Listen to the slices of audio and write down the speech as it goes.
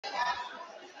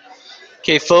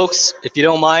Okay, folks, if you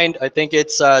don't mind, I think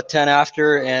it's 10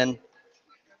 after, and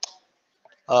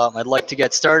I'd like to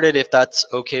get started if that's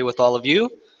okay with all of you.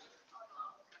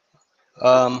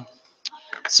 Um,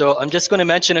 so I'm just going to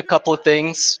mention a couple of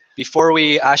things before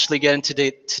we actually get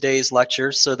into today's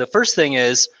lecture. So the first thing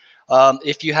is,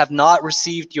 if you have not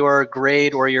received your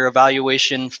grade or your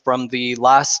evaluation from the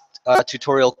last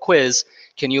tutorial quiz,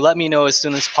 can you let me know as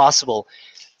soon as possible?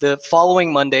 The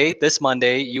following Monday, this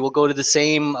Monday, you will go to the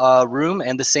same room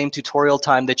and the same tutorial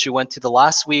time that you went to the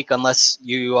last week, unless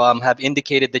you have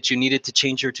indicated that you needed to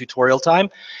change your tutorial time.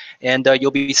 And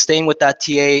you'll be staying with that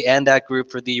TA and that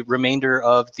group for the remainder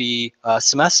of the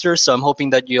semester. So I'm hoping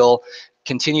that you'll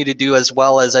continue to do as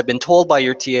well as I've been told by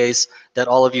your TAs that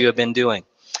all of you have been doing.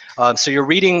 So your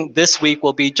reading this week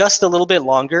will be just a little bit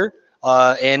longer,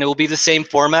 and it will be the same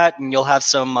format, and you'll have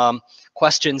some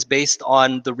questions based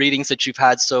on the readings that you've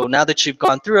had. So now that you've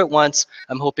gone through it once,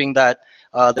 I'm hoping that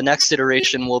the next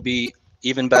iteration will be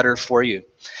even better for you.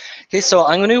 Okay, so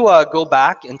I'm going to go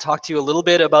back and talk to you a little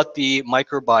bit about the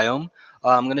microbiome.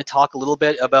 I'm going to talk a little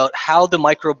bit about how the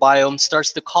microbiome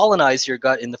starts to colonize your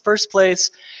gut in the first place,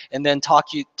 and then talk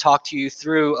to you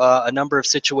through a number of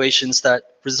situations that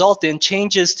result in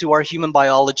changes to our human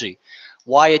biology.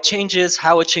 Why it changes,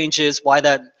 how it changes, why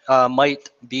that might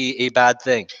be a bad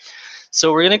thing.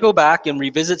 So we're going to go back and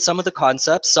revisit some of the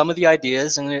concepts, some of the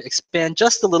ideas, and expand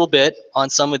just a little bit on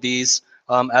some of these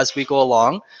as we go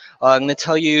along. I'm going to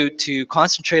tell you to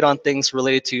concentrate on things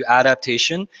related to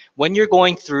adaptation. When you're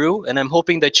going through, and I'm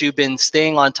hoping that you've been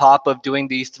staying on top of doing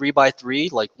these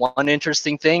 3x3, like one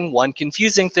interesting thing, one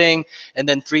confusing thing, and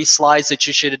then 3 slides that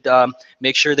you should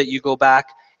make sure that you go back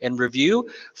and review.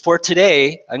 For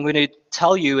today, I'm going to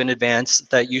tell you in advance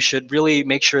that you should really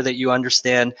make sure that you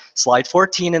understand slide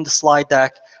 14 in the slide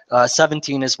deck,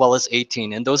 17 as well as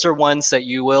 18. And those are ones that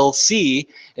you will see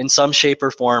in some shape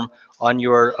or form on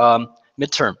your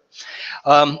midterm.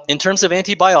 In terms of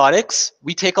antibiotics,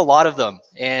 we take a lot of them,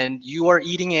 and you are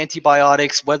eating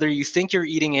antibiotics whether you think you're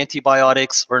eating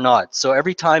antibiotics or not. So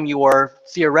every time you are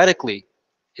theoretically,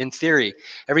 in theory,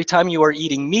 every time you are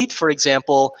eating meat, for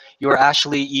example, you are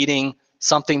actually eating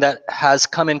something that has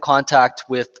come in contact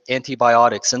with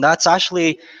antibiotics. And that's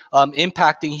actually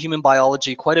impacting human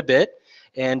biology quite a bit.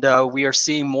 And we are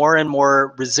seeing more and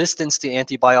more resistance to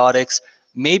antibiotics,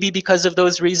 maybe because of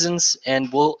those reasons,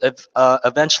 and we'll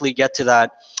eventually get to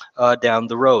that down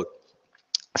the road.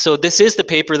 So this is the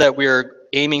paper that we're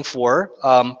aiming for,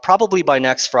 probably by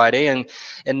next Friday, and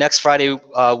next Friday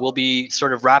we'll be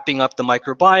sort of wrapping up the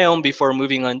microbiome before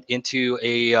moving on into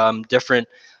a different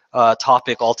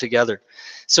topic altogether.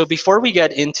 So before we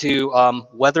get into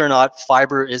whether or not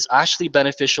fiber is actually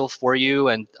beneficial for you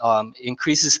and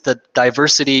increases the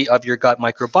diversity of your gut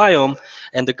microbiome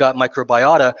and the gut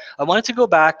microbiota, I wanted to go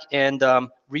back and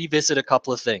revisit a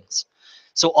couple of things.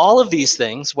 So all of these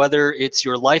things, whether it's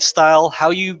your lifestyle,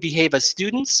 how you behave as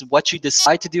students, what you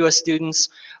decide to do as students,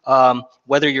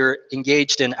 whether you're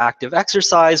engaged in active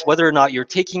exercise, whether or not you're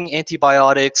taking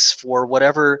antibiotics for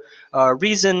whatever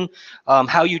reason,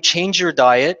 how you change your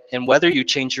diet and whether you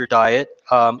change your diet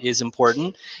is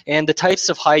important, and the types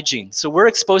of hygiene. So we're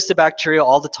exposed to bacteria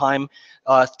all the time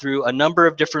through a number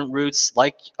of different routes,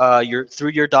 like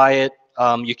through your diet.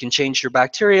 You can change your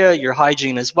bacteria, your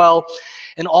hygiene as well.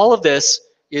 And all of this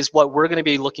is what we're going to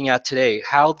be looking at today,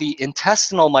 how the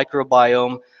intestinal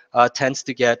microbiome tends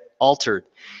to get altered.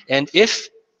 And if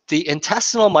the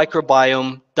intestinal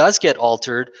microbiome does get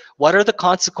altered, what are the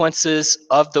consequences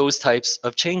of those types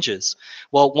of changes?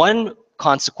 Well, one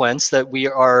consequence that we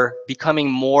are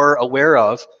becoming more aware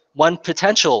of, one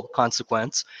potential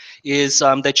consequence, is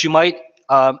that you might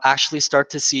actually start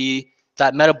to see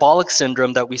that metabolic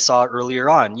syndrome that we saw earlier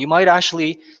on. You might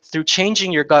actually, through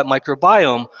changing your gut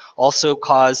microbiome, also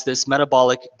cause this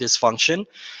metabolic dysfunction.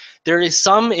 There is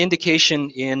some indication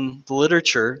in the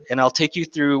literature, and I'll take you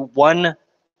through one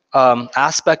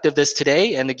aspect of this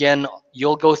today, and again,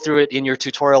 you'll go through it in your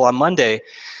tutorial on Monday,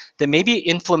 that maybe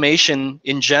inflammation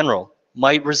in general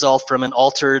might result from an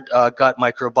altered gut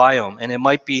microbiome, and it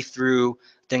might be through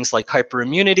things like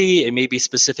hyperimmunity. It may be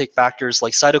specific factors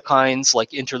like cytokines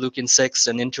like interleukin-6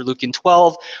 and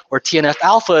interleukin-12 or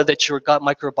TNF-alpha that your gut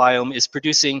microbiome is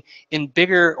producing in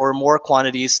bigger or more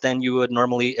quantities than you would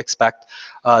normally expect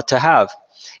to have.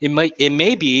 It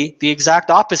may be the exact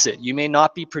opposite. You may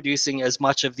not be producing as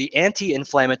much of the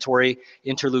anti-inflammatory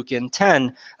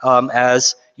interleukin-10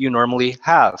 as you normally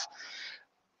have.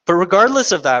 But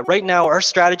regardless of that, right now our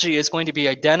strategy is going to be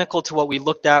identical to what we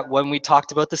looked at when we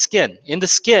talked about the skin. In the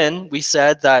skin, we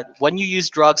said that when you use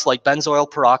drugs like benzoyl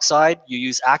peroxide, you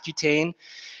use Accutane,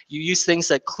 you use things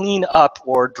that clean up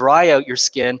or dry out your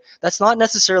skin, that's not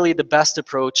necessarily the best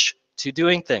approach to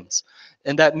doing things.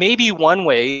 And that maybe one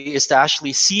way is to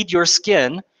actually seed your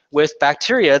skin with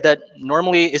bacteria that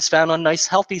normally is found on nice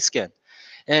healthy skin.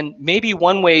 And maybe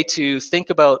one way to think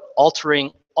about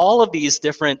altering all of these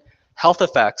different health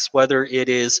effects, whether it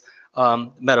is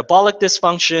metabolic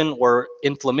dysfunction or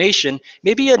inflammation,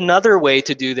 maybe another way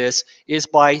to do this is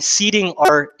by seeding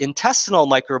our intestinal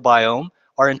microbiome,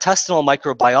 our intestinal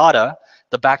microbiota,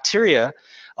 the bacteria,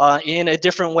 in a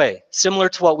different way, similar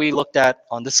to what we looked at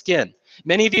on the skin.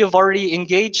 Many of you have already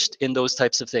engaged in those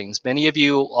types of things. Many of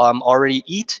you already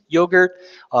eat yogurt.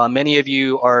 Many of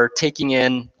you are taking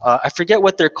in, I forget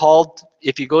what they're called.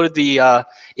 If you go to the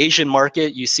Asian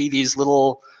market, you see these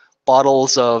little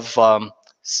bottles of,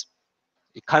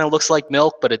 it kind of looks like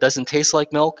milk, but it doesn't taste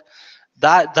like milk.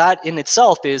 That in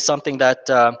itself is something that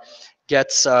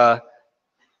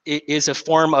is a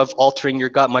form of altering your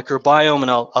gut microbiome,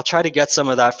 and I'll try to get some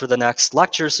of that for the next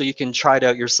lecture so you can try it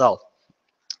out yourself.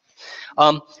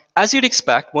 As you'd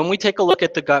expect, when we take a look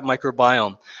at the gut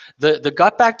microbiome, the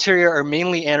gut bacteria are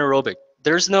mainly anaerobic.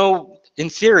 There's no, in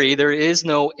theory, there is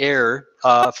no air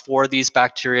for these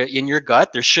bacteria in your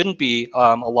gut. There shouldn't be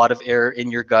a lot of air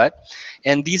in your gut.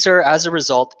 And these are, as a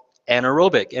result,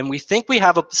 anaerobic. And we think we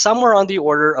have somewhere on the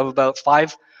order of about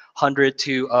 500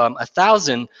 to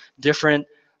 1,000 different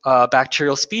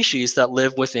bacterial species that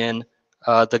live within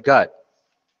the gut.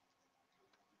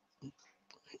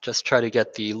 Just try to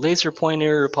get the laser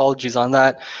pointer, apologies on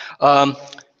that.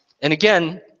 And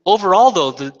again, overall though,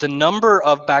 the number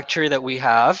of bacteria that we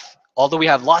have, although we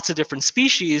have lots of different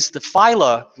species, the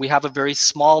phyla, we have a very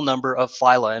small number of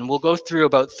phyla. And we'll go through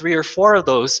about 3 or 4 of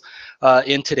those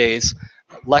in today's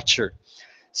lecture.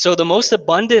 So the most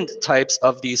abundant types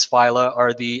of these phyla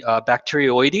are the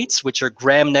bacteroidetes, which are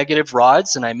gram-negative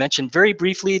rods. And I mentioned very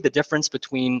briefly the difference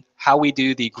between how we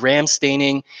do the gram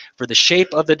staining for the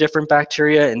shape of the different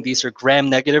bacteria, and these are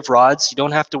gram-negative rods. You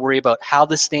don't have to worry about how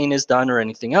the stain is done or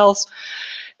anything else,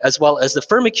 as well as the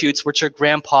firmicutes, which are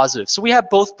gram-positive. So we have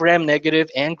both gram-negative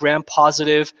and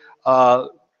gram-positive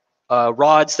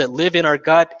rods that live in our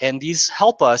gut, and these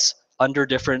help us under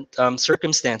different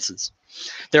circumstances.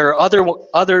 There are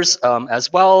others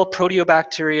as well,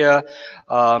 proteobacteria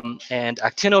and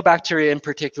actinobacteria in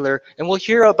particular, and we'll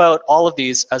hear about all of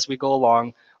these as we go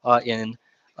along in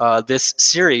this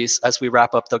series as we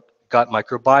wrap up the gut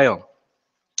microbiome.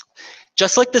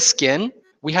 Just like the skin,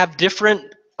 we have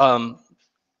different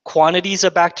quantities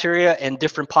of bacteria and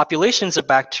different populations of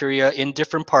bacteria in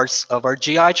different parts of our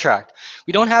GI tract.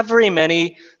 We don't have very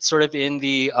many sort of in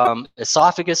the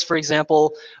esophagus, for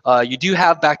example. You do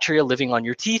have bacteria living on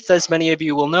your teeth, as many of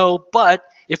you will know, but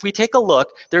if we take a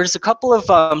look, there's a couple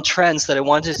of trends that I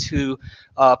wanted to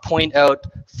point out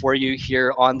for you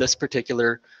here on this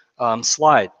particular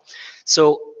slide.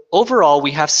 So overall,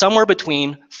 we have somewhere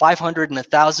between 500 and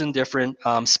 1,000 different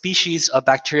species of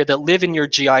bacteria that live in your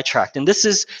GI tract. And this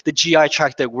is the GI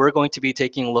tract that we're going to be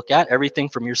taking a look at, everything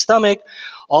from your stomach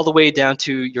all the way down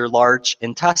to your large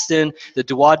intestine, the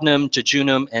duodenum,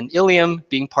 jejunum, and ileum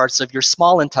being parts of your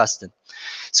small intestine.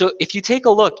 So if you take a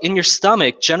look in your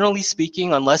stomach, generally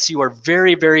speaking, unless you are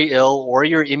very, very ill or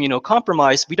you're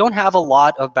immunocompromised, we don't have a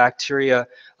lot of bacteria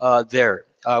there.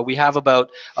 We have about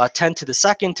 10 to the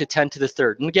second to 10 to the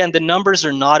third. And again, the numbers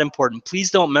are not important. Please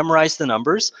don't memorize the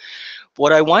numbers.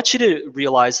 What I want you to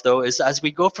realize, though, is as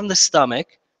we go from the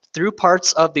stomach through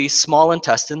parts of the small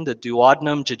intestine, the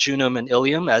duodenum, jejunum, and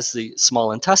ileum as the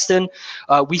small intestine,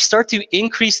 we start to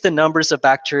increase the numbers of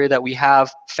bacteria that we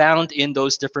have found in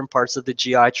those different parts of the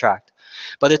GI tract.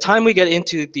 By the time we get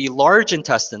into the large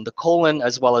intestine, the colon,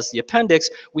 as well as the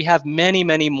appendix, we have many,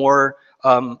 many more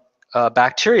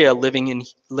bacteria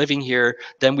living here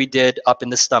than we did up in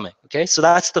the stomach. Okay, so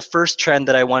that's the first trend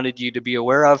that I wanted you to be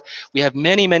aware of. We have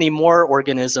many, many more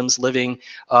organisms living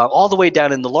all the way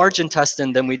down in the large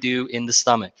intestine than we do in the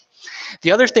stomach.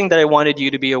 The other thing that I wanted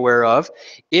you to be aware of,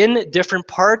 in different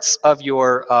parts of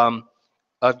your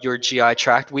GI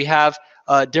tract, we have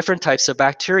different types of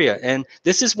bacteria. And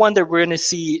this is one that we're going to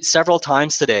see several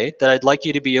times today that I'd like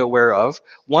you to be aware of.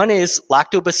 One is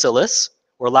lactobacillus,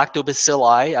 or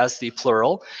lactobacilli as the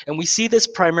plural. And we see this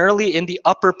primarily in the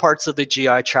upper parts of the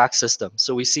GI tract system.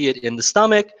 So we see it in the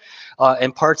stomach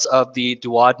and parts of the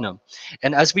duodenum.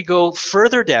 And as we go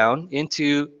further down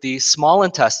into the small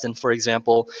intestine, for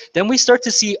example, then we start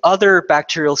to see other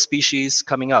bacterial species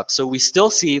coming up. So we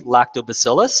still see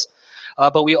lactobacillus,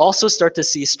 but we also start to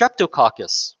see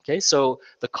streptococcus. Okay, so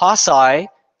the cocci,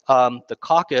 the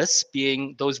coccus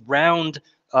being those round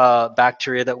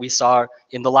bacteria that we saw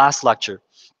in the last lecture.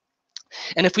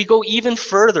 And if we go even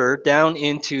further down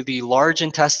into the large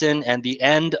intestine and the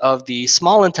end of the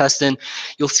small intestine,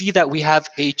 you'll see that we have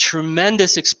a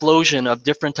tremendous explosion of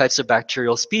different types of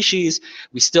bacterial species.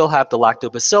 We still have the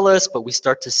lactobacillus, but we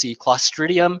start to see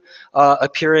Clostridium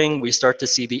appearing. We start to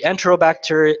see the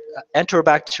enterobacteria,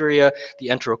 the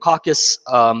Enterococcus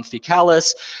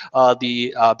fecalis,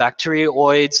 the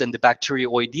bacterioids and the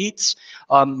bacterioidetes.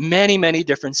 Many, many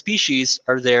different species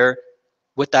are there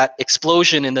with that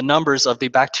explosion in the numbers of the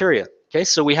bacteria. Okay,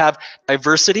 so we have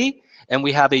diversity and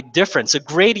we have a difference, a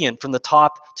gradient from the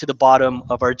top to the bottom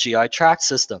of our GI tract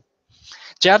system.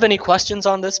 Do you have any questions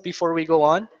on this before we go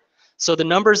on? So the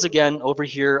numbers again over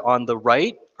here on the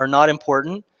right are not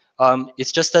important.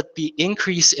 It's just that the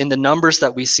increase in the numbers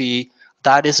that we see,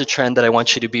 that is a trend that I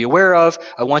want you to be aware of.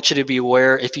 I want you to be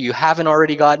aware, if you haven't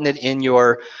already gotten it in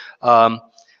your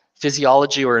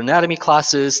physiology or anatomy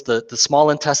classes, the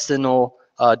small intestinal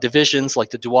divisions like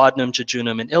the duodenum,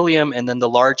 jejunum, and ileum, and then the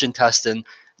large intestine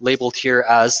labeled here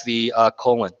as the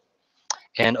colon.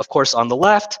 And of course, on the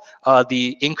left,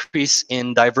 the increase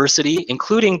in diversity,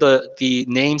 including the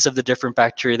names of the different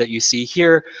bacteria that you see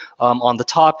here on the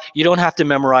top. You don't have to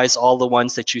memorize all the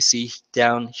ones that you see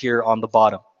down here on the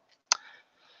bottom.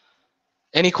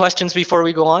 Any questions before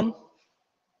we go on?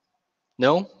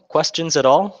 No questions at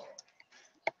all?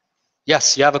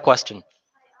 Yes, you have a question.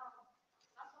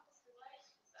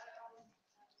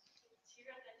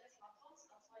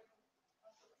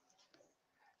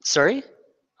 Sorry?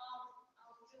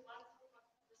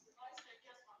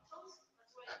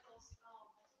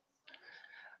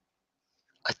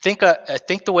 I think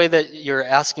the way that you're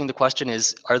asking the question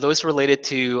is, are those related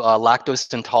to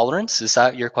lactose intolerance? Is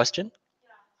that your question?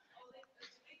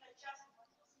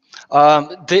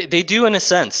 They do in a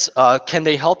sense. Can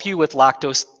they help you with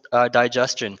lactose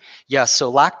digestion? Yes.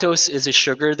 So lactose is a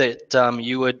sugar that uh,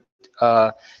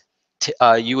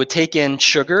 you would take in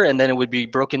sugar, and then it would be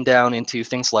broken down into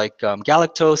things like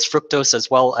galactose, fructose, as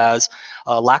well as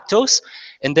lactose.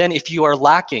 And then if you are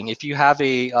lacking, if you have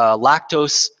a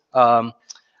lactose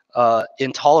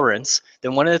intolerance,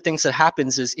 then one of the things that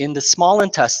happens is in the small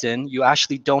intestine, you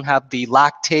actually don't have the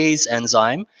lactase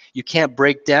enzyme. You can't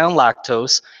break down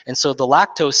lactose, and so the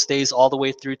lactose stays all the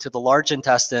way through to the large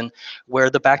intestine, where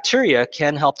the bacteria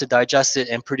can help to digest it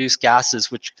and produce gases,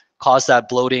 which cause that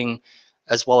bloating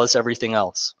as well as everything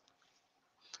else.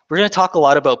 We're going to talk a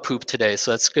lot about poop today,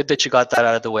 so it's good that you got that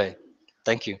out of the way.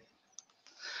 Thank you.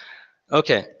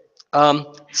 Okay,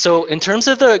 so in terms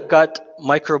of the gut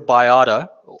microbiota,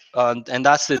 and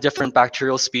that's the different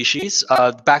bacterial species,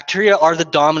 bacteria are the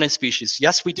dominant species.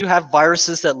 Yes, we do have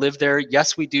viruses that live there.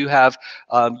 Yes, we do have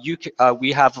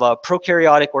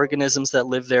prokaryotic organisms that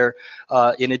live there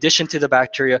in addition to the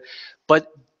bacteria, but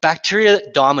bacteria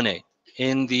dominate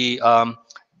in the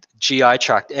GI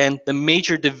tract. And the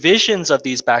major divisions of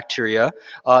these bacteria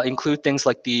include things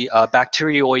like the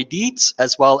bacterioidetes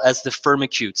as well as the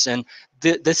firmicutes. And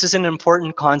this is an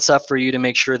important concept for you to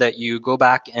make sure that you go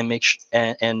back and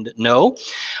and know.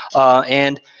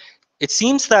 And it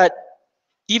seems that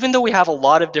even though we have a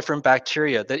lot of different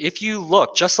bacteria, that if you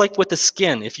look, just like with the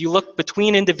skin, if you look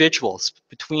between individuals,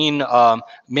 between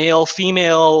male,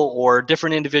 female, or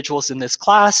different individuals in this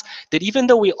class, that even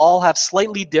though we all have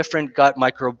slightly different gut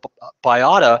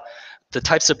microbiota, the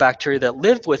types of bacteria that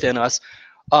live within us,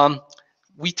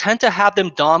 we tend to have them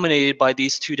dominated by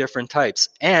these two different types.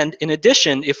 And in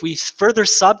addition, if we further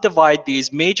subdivide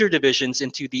these major divisions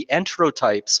into the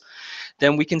enterotypes,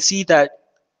 then we can see that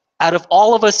out of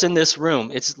all of us in this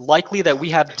room, it's likely that we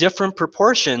have different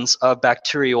proportions of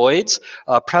bacterioids,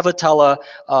 Prevotella,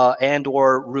 and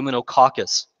or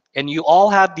Ruminococcus. And you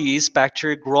all have these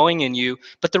bacteria growing in you,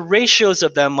 but the ratios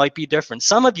of them might be different.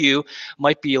 Some of you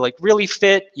might be like really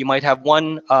fit. You might have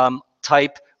one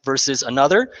type versus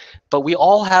another, but we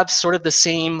all have sort of the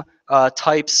same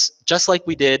types, just like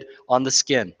we did on the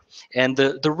skin. And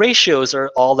the ratios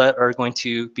are all that are going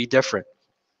to be different.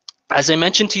 As I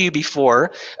mentioned to you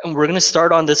before, and we're going to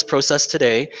start on this process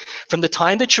today, from the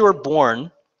time that you were born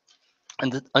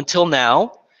until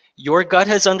now, your gut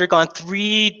has undergone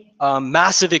three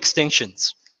massive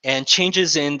extinctions and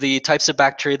changes in the types of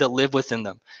bacteria that live within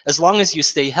them. As long as you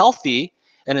stay healthy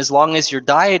and as long as your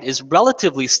diet is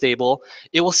relatively stable,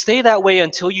 it will stay that way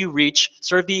until you reach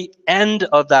sort of the end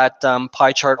of that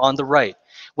pie chart on the right.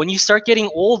 When you start getting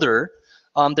older,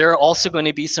 there are also going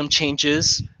to be some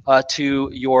changes to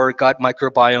your gut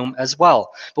microbiome as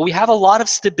well. But we have a lot of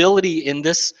stability in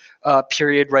this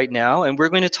period right now, and we're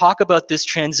going to talk about this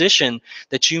transition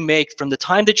that you make from the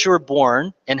time that you were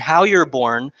born and how you're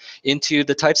born into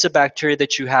the types of bacteria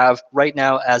that you have right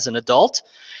now as an adult,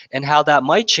 and how that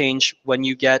might change when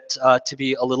you get to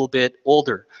be a little bit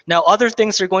older. Now, other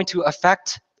things are going to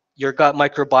affect your gut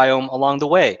microbiome along the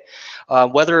way.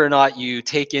 Whether or not you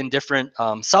take in different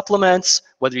supplements,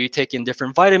 whether you take in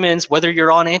different vitamins, whether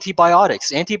you're on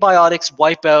antibiotics. Antibiotics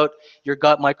wipe out your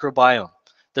gut microbiome.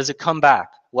 Does it come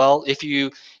back? Well, if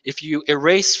you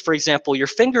erase, for example, your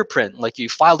fingerprint, like you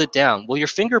filed it down, will your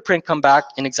fingerprint come back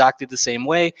in exactly the same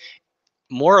way?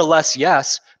 More or less,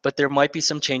 yes, but there might be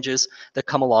some changes that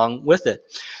come along with it.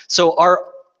 So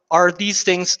are these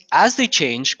things, as they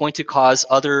change, going to cause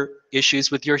other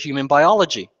issues with your human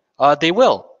biology? They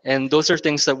will, and those are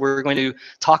things that we're going to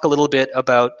talk a little bit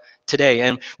about today.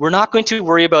 And we're not going to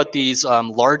worry about these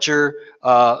larger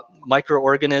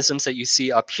microorganisms that you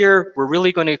see up here. We're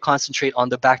really going to concentrate on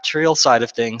the bacterial side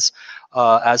of things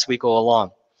as we go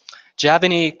along. Do you have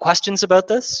any questions about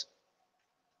this?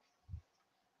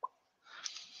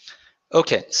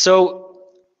 Okay, so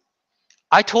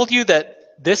I told you that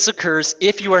this occurs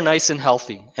if you are nice and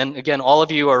healthy. And again, all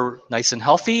of you are nice and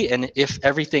healthy, and if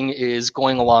everything is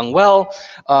going along well,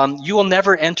 you will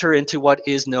never enter into what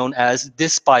is known as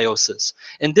dysbiosis.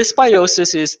 And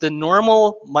dysbiosis is the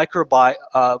normal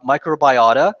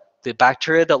microbiota, the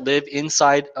bacteria that live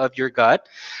inside of your gut.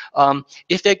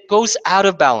 If it goes out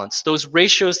of balance, those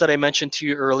ratios that I mentioned to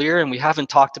you earlier, and we haven't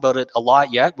talked about it a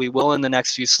lot yet, we will in the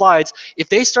next few slides, if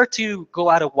they start to go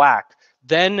out of whack,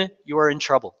 then you are in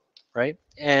trouble, right?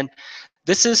 And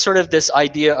this is sort of this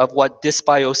idea of what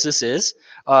dysbiosis is.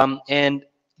 And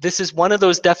this is one of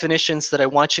those definitions that I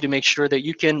want you to make sure that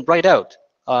you can write out.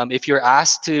 If you're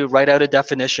asked to write out a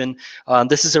definition,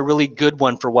 this is a really good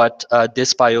one for what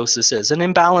dysbiosis is, an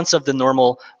imbalance of the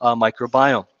normal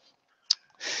microbiome.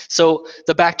 So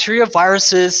the bacteria,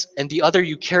 viruses, and the other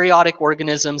eukaryotic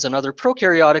organisms and other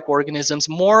prokaryotic organisms,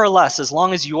 more or less, as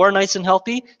long as you are nice and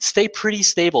healthy, stay pretty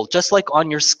stable. Just like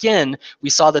on your skin, we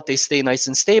saw that they stay nice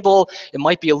and stable. It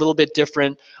might be a little bit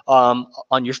different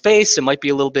on your face. It might be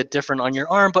a little bit different on your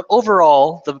arm. But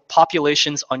overall, the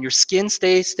populations on your skin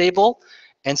stay stable,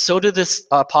 and so do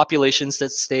the populations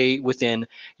that stay within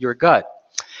your gut.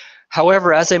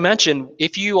 However, as I mentioned,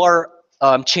 if you are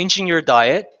changing your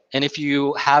diet, and if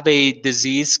you have a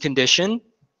disease condition,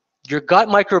 your gut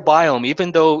microbiome, even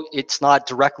though it's not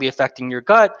directly affecting your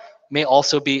gut, may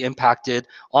also be impacted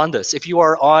on this. If you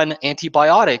are on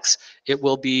antibiotics, it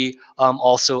will be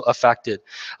also affected.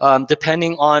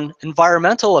 Depending on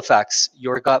environmental effects,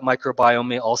 your gut microbiome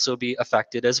may also be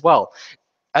affected as well.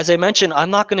 As I mentioned, I'm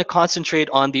not going to concentrate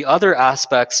on the other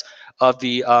aspects of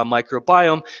the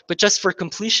microbiome, but just for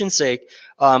completion's sake,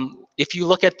 if you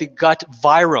look at the gut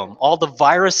virome, all the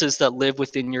viruses that live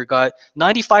within your gut,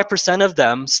 95% of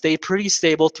them stay pretty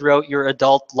stable throughout your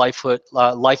adult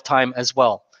lifetime as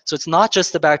well. So it's not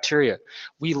just the bacteria.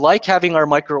 We like having our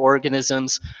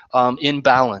microorganisms in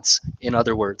balance, in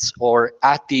other words, or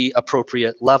at the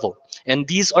appropriate level. And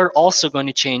these are also going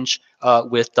to change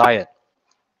with diet.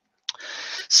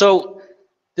 So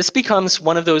this becomes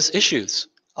one of those issues.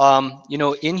 You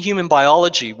know, in human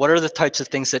biology, what are the types of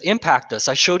things that impact us?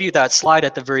 I showed you that slide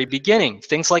at the very beginning.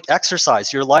 Things like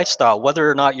exercise, your lifestyle, whether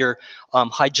or not you're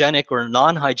hygienic or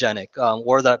non-hygienic,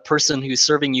 or that person who's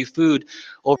serving you food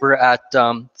over at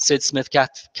Sid Smith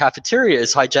Cafeteria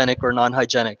is hygienic or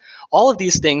non-hygienic. All of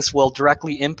these things will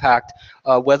directly impact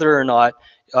whether or not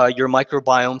your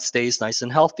microbiome stays nice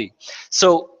and healthy.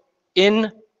 So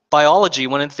in biology,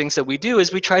 one of the things that we do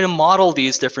is we try to model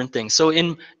these different things. So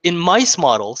in mice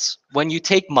models, when you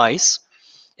take mice,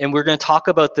 and we're going to talk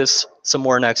about this some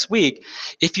more next week,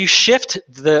 if you shift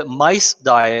the mice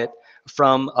diet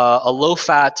from a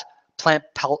low-fat plant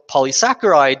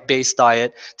polysaccharide-based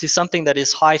diet to something that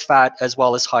is high-fat as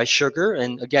well as high sugar,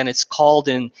 and again, it's called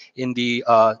in the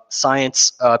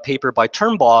science paper by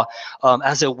Turnbaugh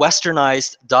as a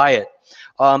westernized diet.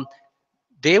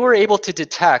 They were able to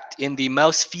detect in the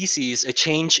mouse feces a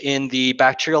change in the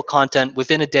bacterial content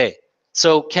within a day.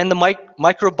 So can the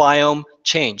microbiome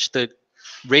change, the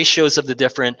ratios of the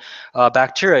different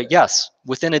bacteria? Yes,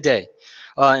 within a day.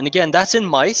 And again, that's in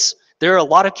mice. There are a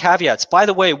lot of caveats. By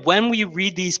the way, when we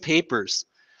read these papers,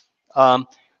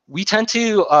 we tend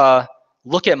to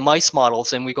look at mice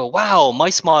models and we go, wow,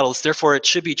 mice models, therefore it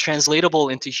should be translatable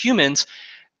into humans.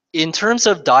 in terms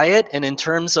of diet and in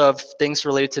terms of things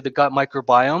related to the gut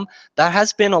microbiome, that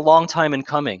has been a long time in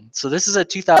coming. So this is a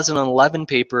 2011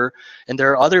 paper, and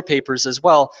there are other papers as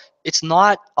well. It's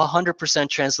not 100%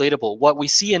 translatable. What we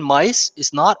see in mice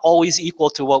is not always equal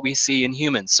to what we see in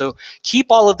humans. So keep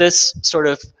all of this sort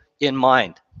of in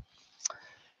mind.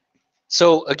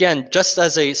 So again, just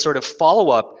as a sort of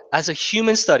follow-up, as a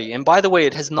human study, and by the way,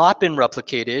 it has not been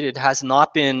replicated. It has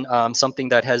not been something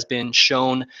that has been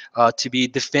shown to be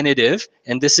definitive.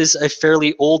 And this is a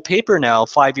fairly old paper now,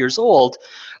 5 years old.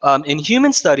 In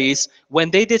human studies,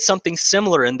 when they did something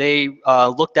similar and they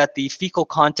looked at the fecal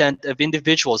content of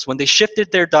individuals, when they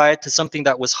shifted their diet to something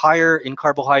that was higher in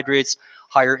carbohydrates,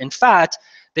 higher in fat,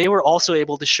 they were also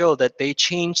able to show that they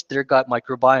changed their gut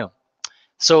microbiome.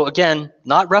 So again,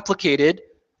 not replicated,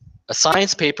 a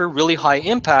science paper, really high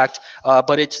impact,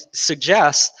 but it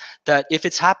suggests that if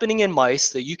it's happening in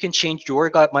mice, that you can change your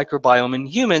gut microbiome in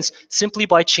humans simply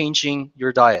by changing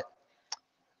your diet.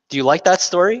 Do you like that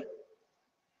story?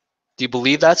 Do you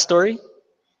believe that story?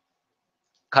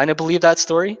 Kind of believe that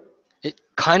story? It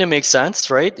kind of makes sense,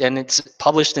 right? And it's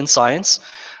published in Science.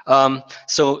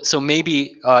 So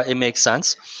maybe it makes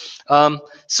sense.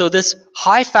 So this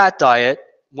high-fat diet,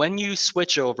 when you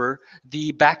switch over,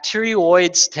 the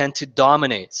bacteroids tend to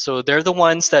dominate. So they're the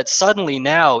ones that suddenly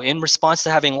now, in response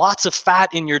to having lots of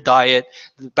fat in your diet,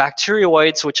 the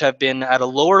bacteroids, which have been at a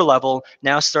lower level,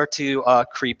 now start to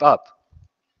creep up.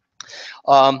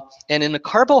 And in a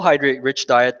carbohydrate-rich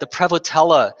diet, the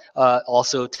Prevotella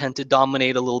also tend to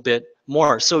dominate a little bit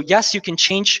more. So yes, you can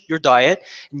change your diet,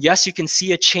 and yes, you can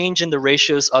see a change in the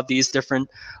ratios of these different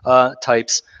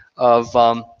types of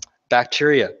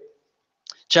bacteria.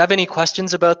 Do you have any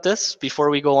questions about this before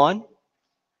we go on?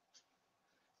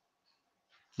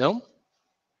 No?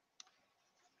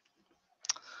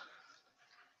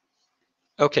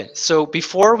 Okay, so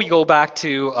before we go back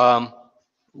to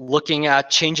looking at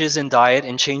changes in diet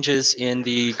and changes in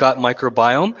the gut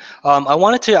microbiome, I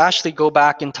wanted to actually go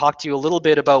back and talk to you a little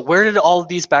bit about where did all of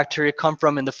these bacteria come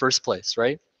from in the first place,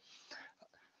 right?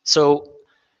 So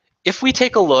if we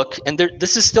take a look, and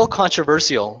this is still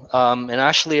controversial, and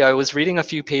actually I was reading a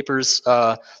few papers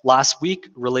last week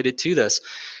related to this.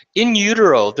 In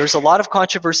utero, there's a lot of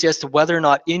controversy as to whether or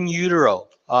not in utero,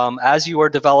 as you are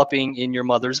developing in your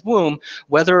mother's womb,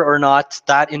 whether or not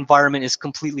that environment is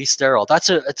completely sterile.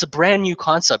 It's a brand new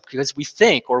concept, because we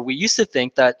think, or we used to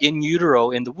think, that in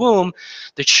utero, in the womb,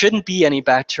 there shouldn't be any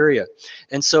bacteria.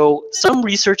 And so some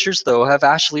researchers, though, have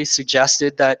actually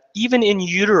suggested that even in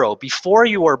utero, before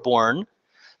you are born,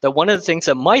 that one of the things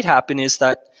that might happen is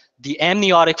that the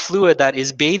amniotic fluid that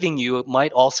is bathing you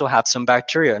might also have some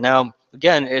bacteria. Now,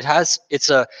 again, it's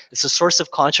a source of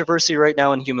controversy right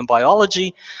now in human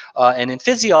biology and in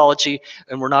physiology,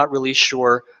 and we're not really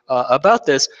sure about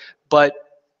this. But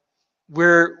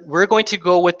we're going to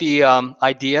go with the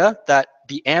idea that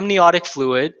the amniotic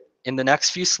fluid in the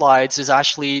next few slides is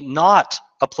actually not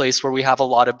a place where we have a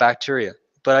lot of bacteria.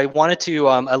 But I wanted to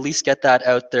at least get that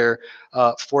out there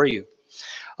for you.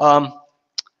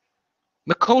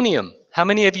 Meconium. How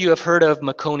many of you have heard of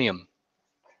meconium?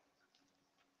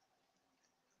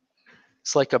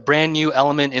 It's like a brand new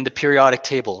element in the periodic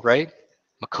table, right?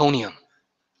 Meconium.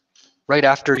 Right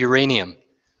after uranium.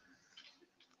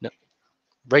 No.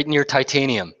 Right near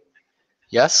titanium.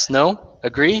 Yes? No?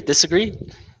 Agree? Disagree?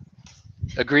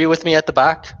 Agree with me at the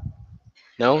back?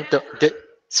 No?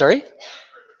 Sorry?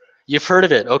 You've heard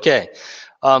of it. Okay.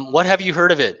 What have you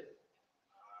heard of it?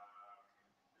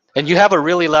 And you have a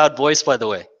really loud voice, by the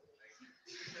way.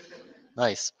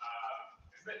 Nice.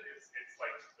 It's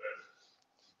like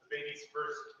the baby's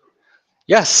first poop.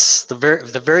 Yes,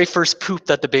 the very first poop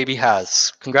that the baby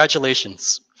has.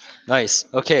 Congratulations. Nice.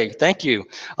 Okay, thank you.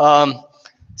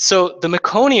 So the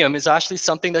meconium is actually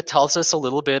something that tells us a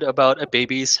little bit about a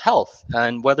baby's health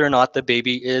and whether or not the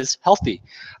baby is healthy.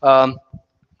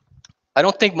 I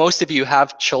don't think most of you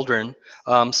have children,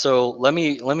 so let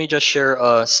me just share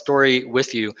a story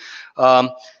with you.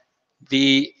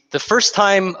 The first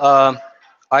time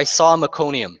I saw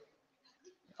meconium,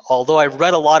 although I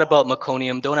read a lot about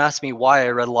meconium, don't ask me why I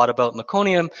read a lot about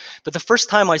meconium, but the first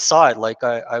time I saw it, like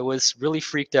I was really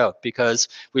freaked out, because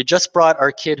we just brought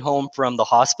our kid home from the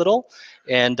hospital,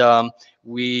 and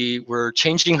we were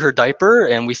changing her diaper,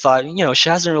 and we thought, you know, she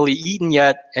hasn't really eaten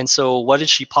yet, and so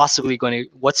what's possibly going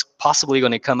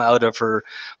to come out of her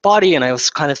body? And I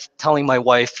was kind of telling my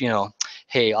wife, you know,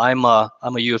 hey, I'm a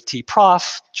U of T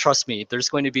prof, trust me, there's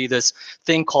going to be this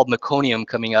thing called meconium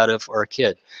coming out of our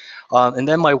kid. And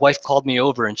then my wife called me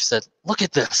over and she said, look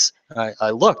at this. I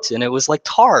looked, and it was like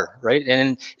tar, right?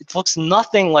 And it looks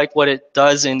nothing like what it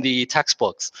does in the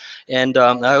textbooks. And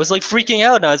I was like freaking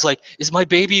out, and I was like, is my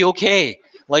baby okay?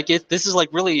 Like, this is like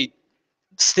really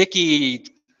sticky,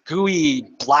 gooey,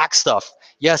 black stuff.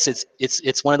 Yes,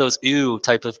 it's one of those ew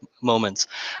type of moments.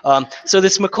 So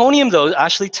this meconium, though,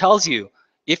 actually tells you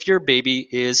if your baby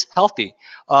is healthy.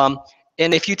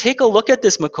 And if you take a look at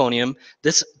this meconium,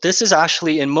 this is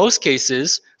actually, in most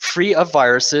cases, free of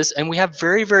viruses, and we have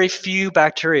very, very few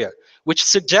bacteria, which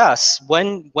suggests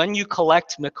when you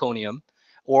collect meconium,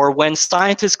 or when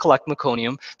scientists collect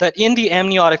meconium, that in the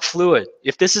amniotic fluid,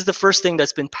 if this is the first thing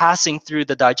that's been passing through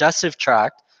the digestive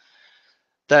tract,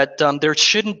 that there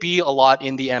shouldn't be a lot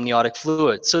in the amniotic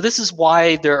fluid. So this is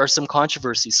why there are some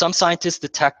controversies. Some scientists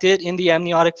detect it in the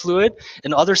amniotic fluid,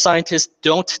 and other scientists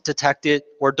don't detect it,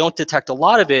 or don't detect a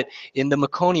lot of it in the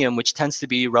meconium, which tends to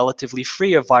be relatively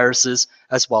free of viruses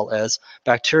as well as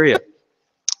bacteria.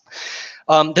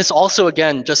 This also,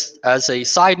 again, just as a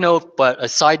side note, but a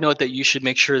side note that you should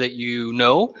make sure that you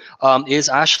know, is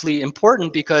actually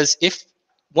important, because if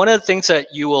one of the things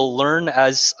that you will learn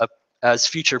as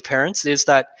future parents is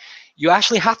that you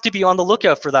actually have to be on the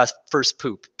lookout for that first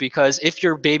poop, because if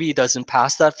your baby doesn't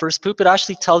pass that first poop, it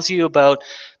actually tells you about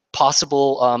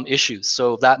possible issues.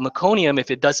 So that meconium, if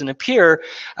it doesn't appear,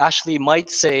 actually might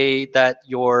say that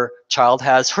your child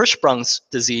has Hirschsprung's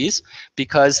disease,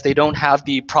 because they don't have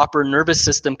the proper nervous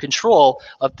system control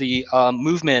of the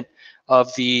movement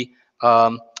of the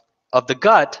um,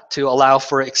 gut to allow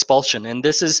for expulsion. And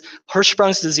this is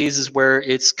Hirschsprung's disease, is where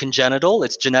it's congenital,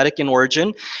 it's genetic in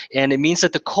origin, and it means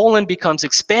that the colon becomes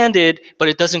expanded, but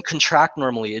it doesn't contract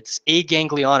normally. It's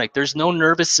aganglionic. There's no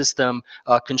nervous system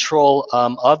control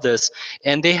of this,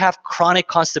 and they have chronic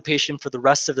constipation for the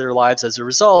rest of their lives as a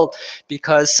result,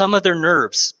 because some of their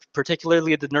nerves,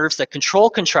 particularly the nerves that control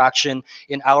contraction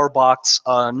in Auerbach's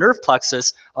nerve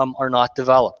plexus, are not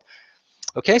developed.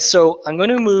 Okay, so I'm going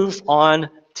to move on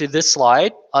to this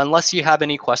slide, unless you have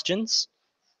any questions.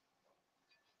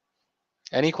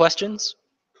 Any questions?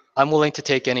 I'm willing to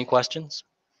take any questions.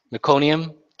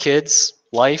 Meconium, kids,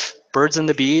 life, birds and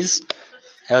the bees,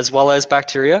 as well as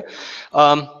bacteria.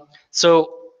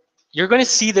 So you're going to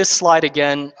see this slide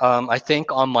again, I think,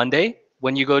 on Monday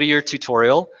when you go to your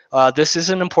tutorial. This is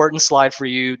an important slide for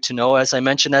you to know. As I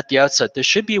mentioned at the outset, this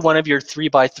should be one of your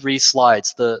 3x3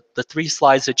 slides, the 3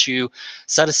 slides that you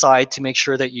set aside to make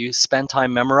sure that you spend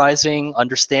time memorizing,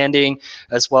 understanding,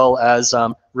 as well as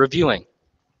reviewing.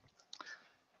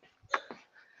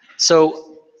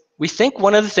 So we think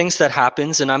one of the things that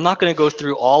happens, and I'm not going to go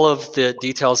through all of the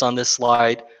details on this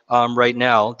slide right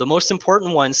now. The most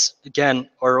important ones, again,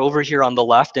 are over here on the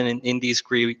left, and in these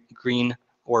green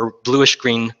or bluish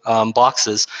green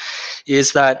boxes,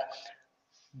 is that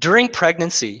during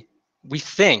pregnancy, we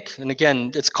think, and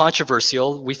again, it's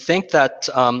controversial, we think that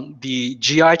the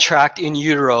GI tract in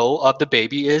utero of the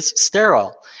baby is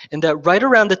sterile. And that right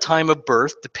around the time of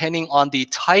birth, depending on the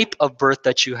type of birth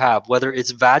that you have, whether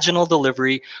it's vaginal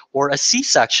delivery or a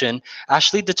C-section,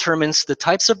 actually determines the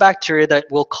types of bacteria that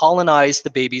will colonize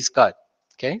the baby's gut.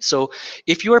 Okay, so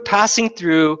if you are passing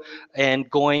through and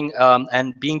going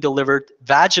and being delivered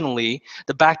vaginally,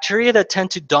 the bacteria that tend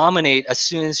to dominate as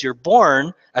soon as you're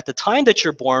born, at the time that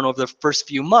you're born over the first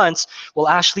few months, will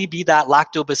actually be that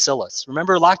lactobacillus.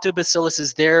 Remember, lactobacillus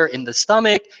is there in the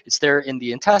stomach, it's there in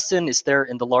the intestine, it's there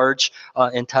in the large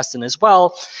intestine as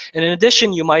well. And in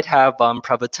addition, you might have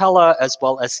Prevotella as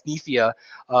well as Sneathia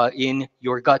in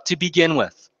your gut to begin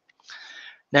with.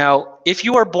 Now, if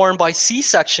you are born by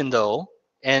C-section, though,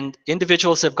 and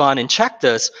individuals have gone and checked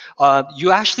this,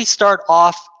 you actually start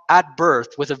off at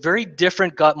birth with a very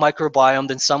different gut microbiome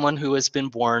than someone who has been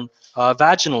born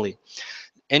vaginally.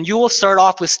 And you will start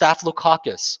off with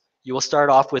Staphylococcus. You will start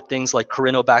off with things like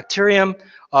Corynebacterium,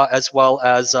 as well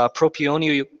as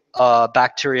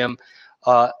Propionibacterium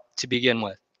to begin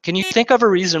with. Can you think of a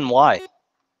reason why?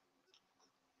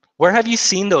 Where have you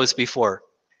seen those before?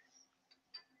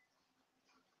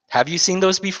 Have you seen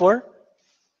those before?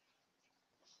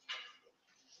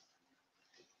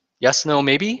 Yes, no,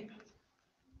 maybe?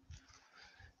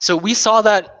 So we saw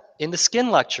that in the skin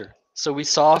lecture. So we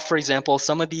saw, for example,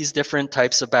 some of these different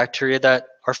types of bacteria that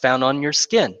are found on your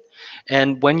skin.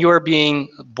 And when you are being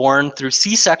born through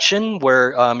C-section,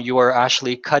 where you are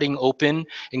actually cutting open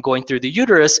and going through the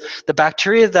uterus, the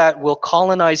bacteria that will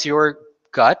colonize your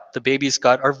gut, the baby's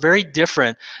gut, are very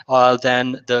different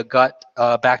than the gut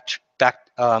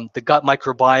the gut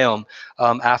microbiome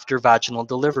after vaginal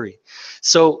delivery.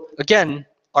 So again,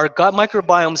 our gut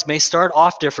microbiomes may start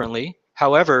off differently.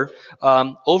 However,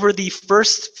 over the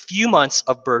first few months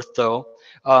of birth, though,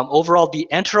 overall the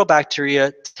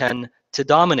enterobacteria tend to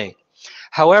dominate.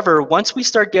 However, once we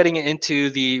start getting into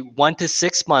the 1 to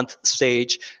 6 month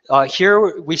stage,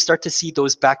 here we start to see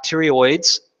those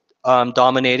bacterioids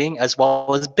dominating, as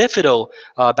well as bifido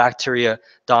bacteria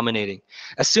dominating.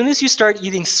 As soon as you start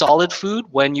eating solid food,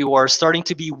 when you are starting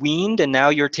to be weaned and now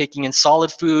you're taking in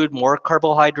solid food, more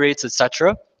carbohydrates,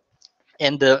 etc.,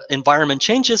 and the environment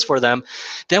changes for them,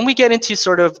 then we get into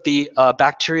sort of the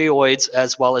bacterioids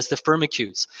as well as the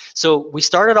firmicutes. So we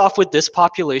started off with this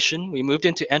population, we moved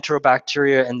into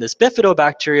enterobacteria and this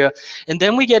bifidobacteria, and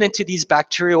then we get into these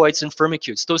bacterioids and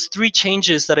firmicutes, those three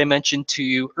changes that I mentioned to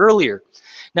you earlier.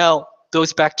 Now,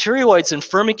 those bacterioids and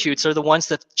firmicutes are the ones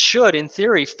that should, in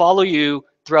theory, follow you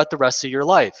throughout the rest of your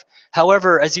life.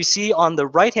 However, as you see on the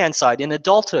right-hand side, in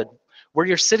adulthood, where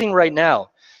you're sitting right now,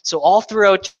 so all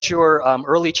throughout your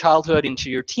early childhood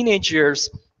into your teenage years,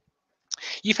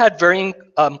 you've had varying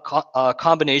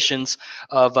combinations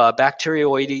of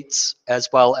bacterioides as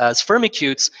well as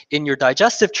firmicutes in your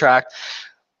digestive tract.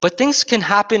 But things can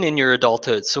happen in your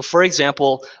adulthood. So for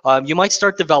example, you might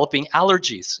start developing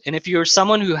allergies. And if you're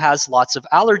someone who has lots of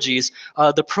allergies,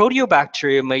 the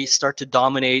proteobacteria may start to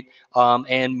dominate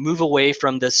and move away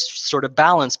from this sort of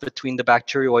balance between the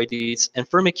bacterioides and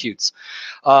firmicutes.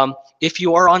 If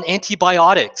you are on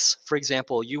antibiotics, for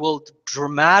example, you will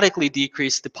dramatically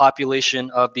decrease the population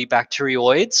of the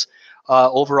bacterioids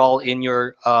overall in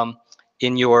your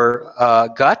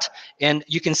gut, and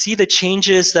you can see the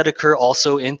changes that occur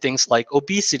also in things like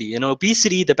obesity. In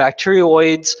obesity, the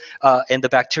bacterioids and the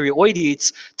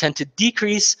bacterioides tend to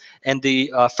decrease, and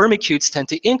the firmicutes tend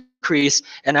to increase.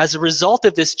 And as a result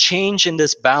of this change in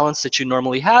this balance that you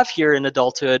normally have here in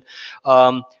adulthood,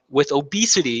 with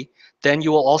obesity, then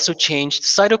you will also change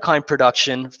cytokine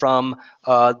production from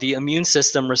the immune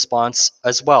system response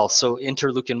as well. So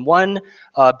interleukin 1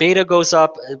 beta goes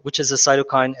up, which is a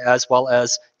cytokine, as well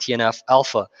as TNF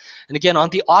alpha. And again,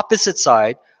 on the opposite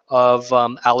side of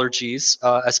allergies,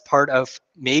 as part of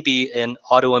maybe an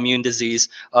autoimmune disease,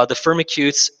 the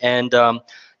firmicutes and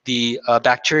the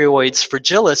bacterioids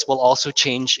fragilis will also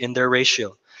change in their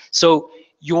ratio. So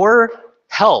your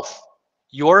health,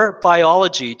 your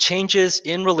biology changes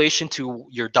in relation to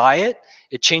your diet,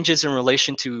 it changes in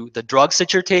relation to the drugs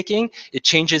that you're taking, it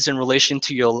changes in relation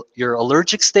to your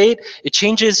allergic state, it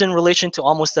changes in relation to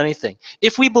almost anything.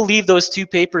 If we believe those two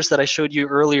papers that I showed you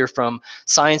earlier from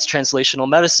Science Translational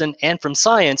Medicine and from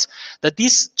Science, that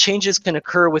these changes can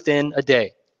occur within a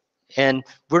day. And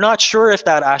we're not sure if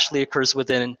that actually occurs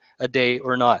within a day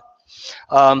or not.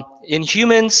 In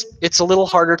humans, it's a little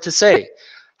harder to say.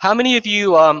 How many of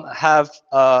you have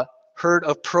heard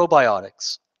of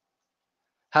probiotics?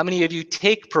 How many of you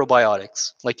take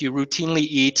probiotics? Like you routinely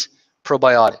eat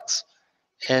probiotics?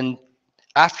 And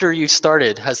after you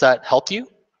started, has that helped you?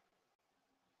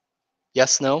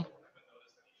 Yes, no?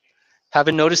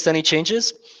 Haven't noticed any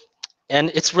changes?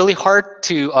 And it's really hard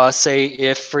to say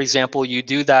if, for example, you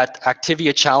do that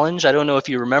Activia challenge. I don't know if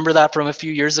you remember that from a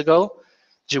few years ago.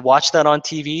 Did you watch that on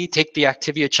TV? Take the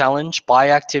Activia challenge, buy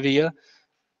Activia,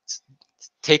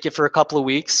 take it for a couple of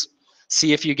weeks,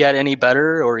 see if you get any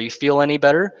better or you feel any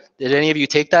better. Did any of you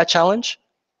take that challenge?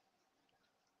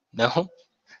 No?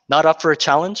 Not up for a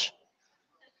challenge?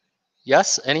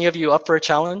 Yes? Any of you up for a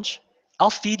challenge? I'll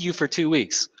feed you for 2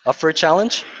 weeks. Up for a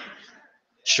challenge?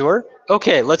 Sure?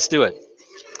 Okay, let's do it.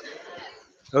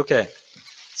 Okay.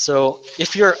 So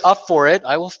if you're up for it,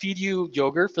 I will feed you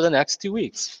yogurt for the next 2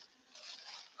 weeks.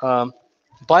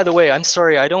 By the way, I'm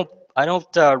sorry, I don't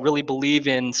really believe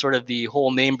in sort of the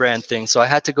whole name brand thing, so I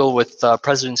had to go with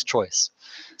President's Choice.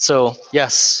 So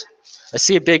yes, I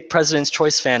see a big President's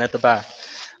Choice fan at the back.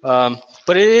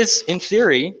 But it is, in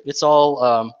theory, it's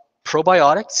all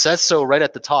probiotic, says so right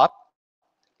at the top.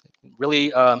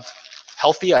 Really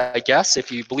healthy, I guess,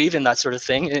 if you believe in that sort of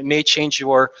thing. It may change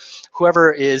your,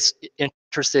 whoever is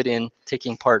interested in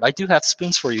taking part. I do have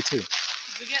spoons for you too. Did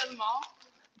you get them all?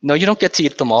 No, you don't get to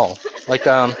eat them all. Like,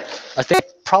 I think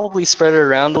probably spread it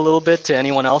around a little bit to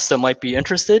anyone else that might be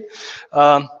interested.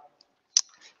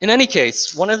 In any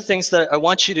case, one of the things that I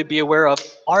want you to be aware of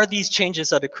are these changes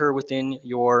that occur within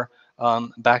your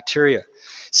bacteria.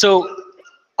 So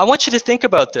I want you to think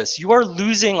about this. You are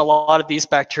losing a lot of these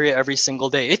bacteria every single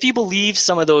day. If you believe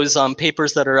some of those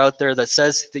papers that are out there that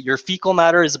says that your fecal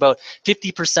matter is about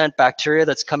 50% bacteria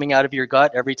that's coming out of your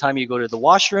gut every time you go to the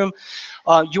washroom,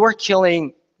 you are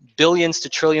killing billions to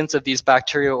trillions of these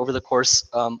bacteria over the course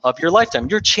of your lifetime.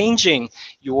 You're changing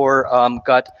your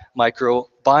gut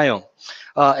microbiome.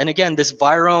 And again, this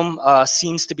virome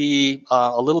seems to be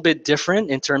a little bit different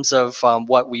in terms of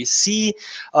what we see.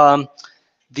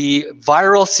 The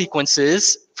viral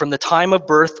sequences from the time of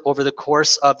birth over the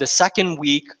course of the second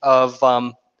week of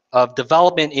of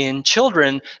development in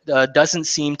children doesn't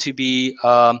seem to be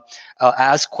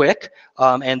as quick,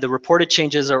 and the reported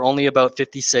changes are only about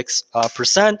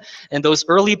 56%. And those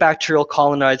early bacterial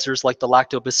colonizers, like the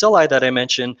lactobacilli that I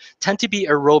mentioned, tend to be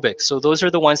aerobic. So those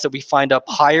are the ones that we find up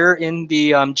higher in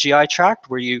the GI tract,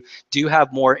 where you do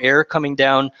have more air coming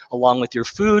down along with your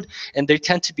food, and they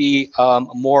tend to be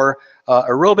more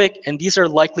aerobic, and these are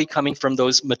likely coming from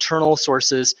those maternal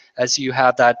sources as you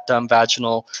have that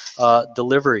vaginal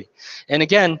delivery. And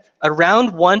again,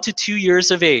 around 1 to 2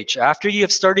 years of age, after you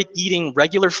have started eating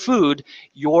regular food,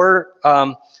 your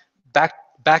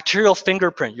bacterial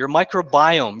fingerprint, your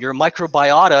microbiome, your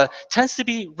microbiota tends to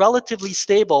be relatively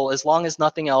stable as long as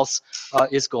nothing else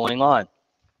is going on.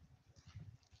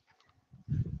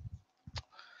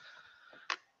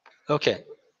 Okay,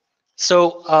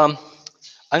 so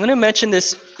I'm going to mention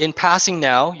this in passing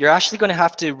now. You're actually going to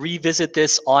have to revisit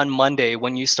this on Monday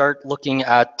when you start looking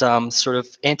at sort of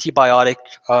antibiotic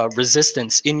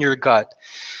resistance in your gut.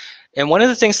 And one of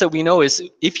the things that we know is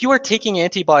if you are taking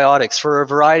antibiotics for a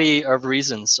variety of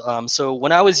reasons, so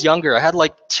when I was younger, I had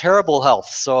like terrible health.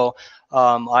 So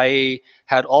I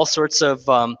had all sorts of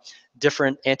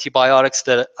different antibiotics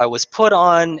that I was put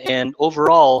on, and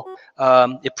overall,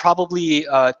 it probably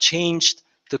changed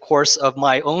the course of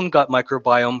my own gut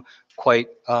microbiome quite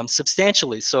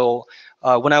substantially. So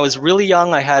when I was really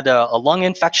young, I had a lung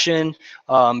infection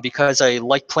because I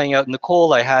liked playing out in the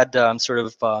cold. I had sort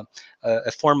of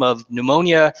a form of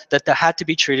pneumonia that had to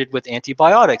be treated with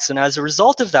antibiotics. And as a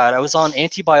result of that, I was on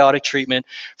antibiotic treatment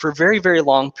for a very, very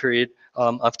long period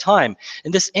of time.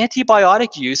 And this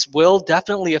antibiotic use will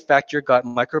definitely affect your gut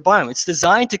microbiome. It's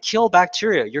designed to kill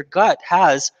bacteria. Your gut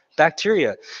has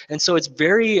bacteria. And so it's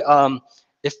very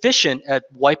efficient at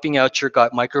wiping out your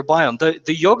gut microbiome.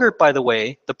 The yogurt, by the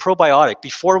way, the probiotic,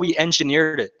 before we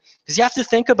engineered it, because you have to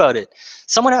think about it.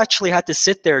 Someone actually had to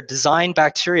sit there, design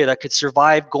bacteria that could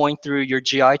survive going through your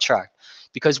GI tract.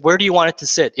 Because where do you want it to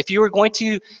sit? If you were going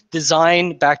to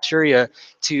design bacteria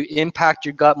to impact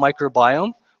your gut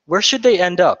microbiome, where should they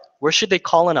end up? Where should they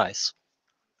colonize?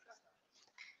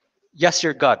 Yes,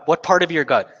 your gut. What part of your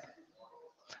gut?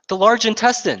 The large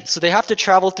intestine. So they have to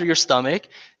travel through your stomach,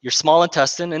 your small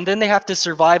intestine, and then they have to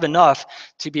survive enough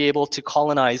to be able to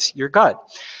colonize your gut.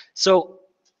 So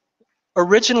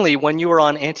originally, when you were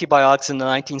on antibiotics in the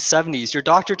 1970s, your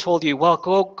doctor told you, well,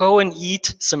 go and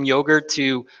eat some yogurt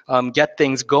to get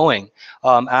things going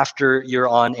after you're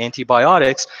on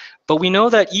antibiotics. But we know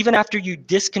that even after you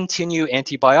discontinue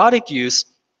antibiotic use,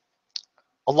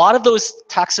 a lot of those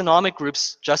taxonomic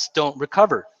groups just don't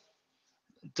recover.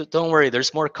 Don't worry,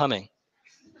 there's more coming.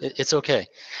 It's okay.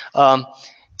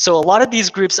 So a lot of these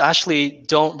groups actually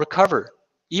don't recover.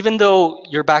 Even though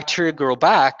your bacteria grow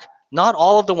back, not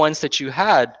all of the ones that you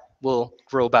had will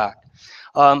grow back.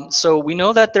 So we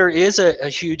know that there is a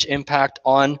huge impact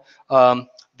on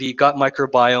the gut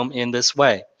microbiome in this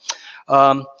way.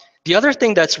 The other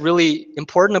thing that's really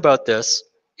important about this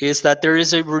is that there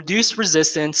is a reduced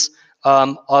resistance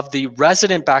of the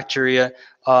resident bacteria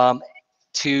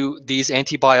to these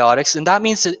antibiotics, and that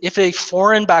means that if a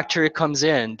foreign bacteria comes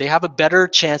in, they have a better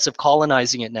chance of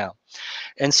colonizing it now.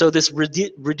 And so this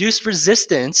reduced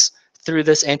resistance through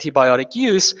this antibiotic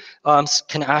use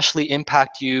can actually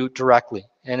impact you directly.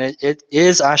 And it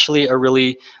is actually a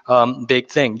really big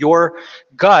thing. Your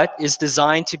gut is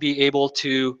designed to be able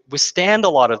to withstand a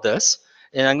lot of this.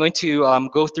 And I'm going to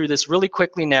go through this really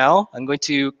quickly now. I'm going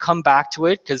to come back to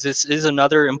it because this is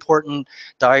another important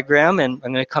diagram, and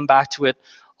I'm going to come back to it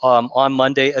on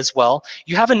Monday as well.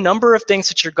 You have a number of things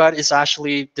that your gut is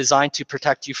actually designed to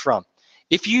protect you from.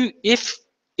 If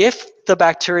the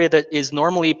bacteria that is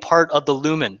normally part of the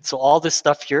lumen, so all this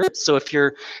stuff here, so if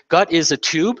your gut is a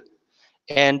tube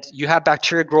and you have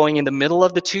bacteria growing in the middle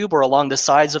of the tube or along the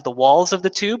sides of the walls of the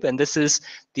tube, and this is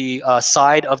the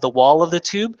side of the wall of the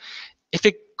tube, if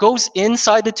it goes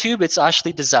inside the tube, it's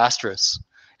actually disastrous.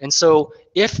 And so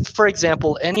if, for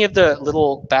example, any of the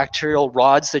little bacterial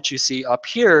rods that you see up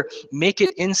here make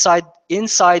it inside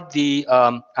the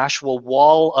actual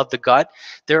wall of the gut,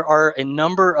 there are a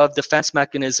number of defense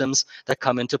mechanisms that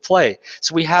come into play.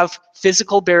 So we have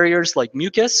physical barriers like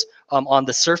mucus on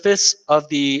the surface of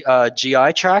the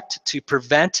GI tract to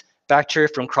prevent bacteria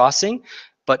from crossing.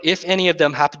 But if any of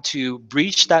them happen to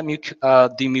breach that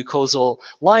the mucosal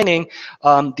lining,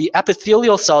 the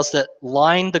epithelial cells that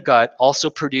line the gut also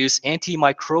produce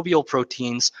antimicrobial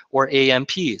proteins, or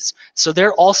AMPs. So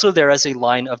they're also there as a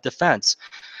line of defense.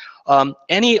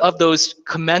 any of those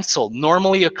commensal,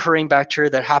 normally occurring bacteria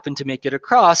that happen to make it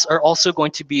across are also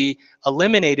going to be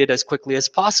eliminated as quickly as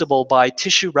possible by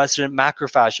tissue-resident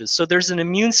macrophages. So there's an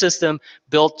immune system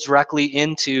built directly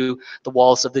into the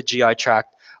walls of the GI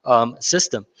tract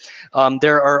system.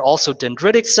 There are also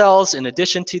dendritic cells in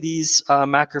addition to these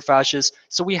macrophages.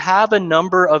 So we have a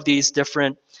number of these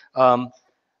different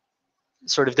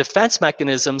sort of defense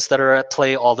mechanisms that are at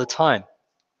play all the time.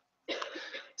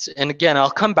 And again,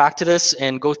 I'll come back to this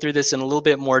and go through this in a little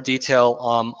bit more detail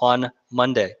on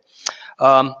Monday.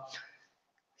 We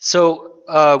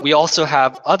also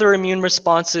have other immune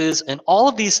responses, and all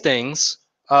of these things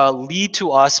lead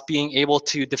to us being able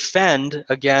to defend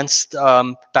against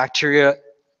bacteria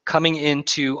coming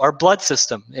into our blood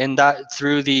system, and that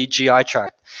through the GI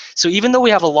tract. So even though we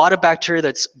have a lot of bacteria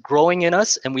that's growing in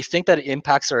us and we think that it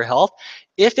impacts our health,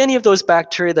 if any of those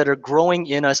bacteria that are growing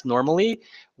in us normally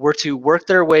were to work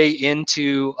their way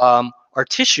into our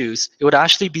tissues, it would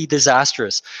actually be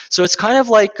disastrous. So it's kind of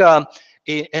like an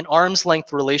arm's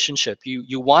length relationship.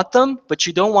 You want them, but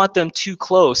you don't want them too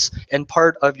close and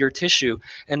part of your tissue.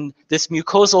 And this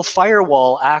mucosal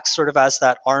firewall acts sort of as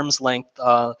that arm's length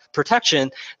protection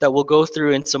that we'll go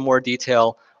through in some more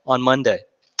detail on Monday.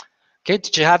 Okay,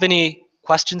 did you have any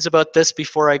questions about this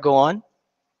before I go on?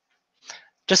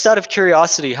 Just out of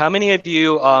curiosity, how many of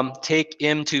you take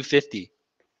M250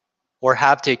 or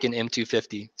have taken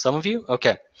M250? Some of you?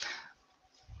 Okay.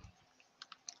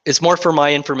 It's more for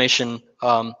my information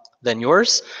than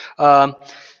yours.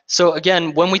 So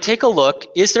again, when we take a look,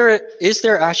 is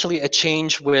there actually a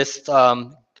change with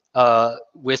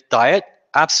diet?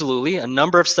 Absolutely. A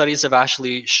number of studies have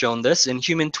actually shown this. In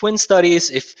human twin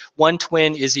studies, if one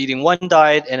twin is eating one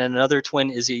diet and another twin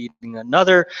is eating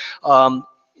another,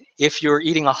 if you're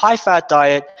eating a high-fat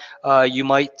diet, you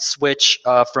might switch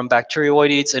from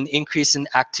bacteroides and increase in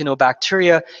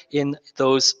actinobacteria in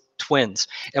those twins.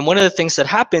 And one of the things that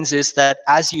happens is that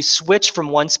as you switch from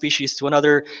one species to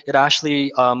another, it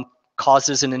actually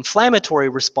causes an inflammatory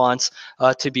response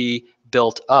to be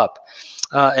built up.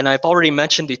 And I've already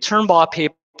mentioned the Turnbaugh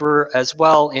paper as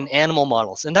well in animal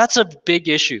models. And that's a big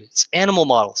issue. It's animal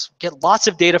models. Get lots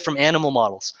of data from animal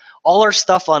models. All our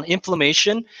stuff on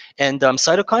inflammation and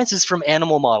cytokines is from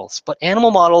animal models. But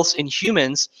animal models in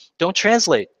humans don't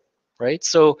translate. Right?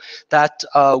 So that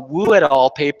Wu et al.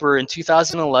 Paper in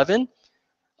 2011,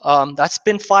 that's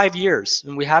been 5 years,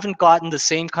 and we haven't gotten the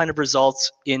same kind of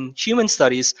results in human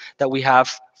studies that we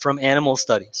have from animal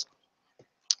studies.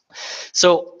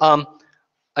 So I'm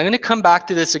going to come back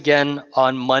to this again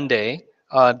on Monday,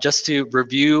 just to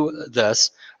review this.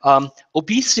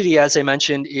 Obesity, as I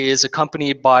mentioned, is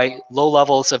accompanied by low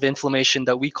levels of inflammation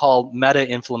that we call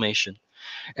meta-inflammation.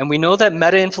 And we know that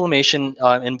meta-inflammation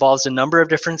involves a number of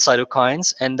different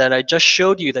cytokines, and that I just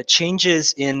showed you that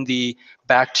changes in the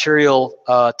bacterial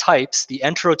types, the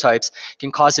enterotypes,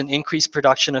 can cause an increased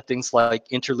production of things like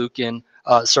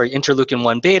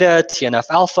interleukin-1 beta, TNF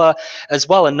alpha, as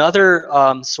well. Another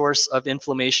source of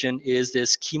inflammation is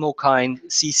this chemokine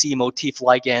CC motif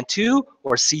ligand 2,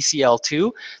 or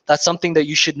CCL2. That's something that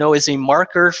you should know is a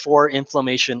marker for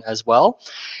inflammation as well.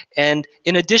 And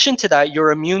in addition to that,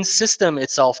 your immune system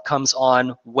itself comes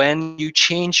on when you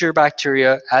change your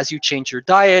bacteria, as you change your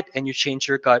diet and you change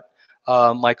your gut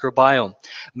microbiome.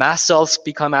 Mast cells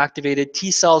become activated,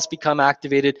 T cells become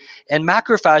activated, and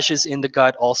macrophages in the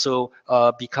gut also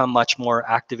become much more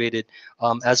activated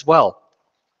as well.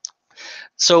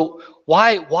 So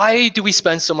why do we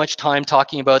spend so much time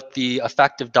talking about the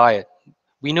effect of diet?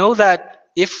 We know that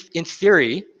if, in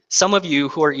theory, some of you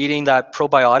who are eating that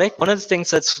probiotic, one of the things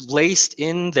that's laced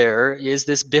in there is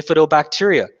this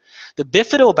bifidobacteria. The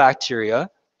bifidobacteria,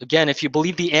 again, if you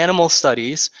believe the animal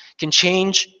studies, can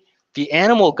change the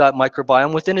animal gut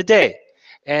microbiome within a day.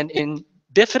 And in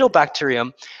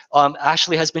bifidobacterium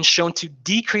actually has been shown to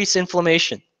decrease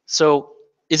inflammation. So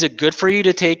is it good for you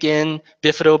to take in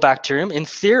bifidobacterium? In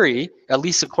theory, at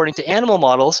least according to animal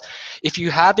models, if you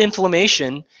have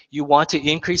inflammation, you want to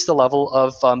increase the level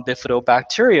of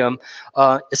bifidobacterium,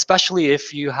 especially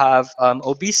if you have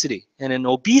obesity. And in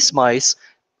obese mice,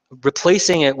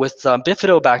 replacing it with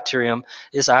bifidobacterium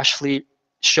is actually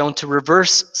shown to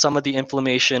reverse some of the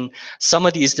inflammation, some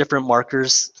of these different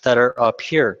markers that are up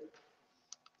here.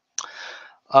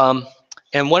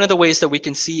 And one of the ways that we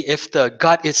can see if the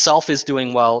gut itself is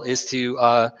doing well is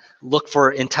to look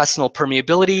for intestinal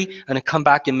permeability. I'm going to come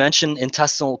back and mention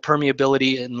intestinal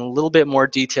permeability in a little bit more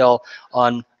detail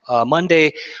on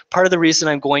Monday. Part of the reason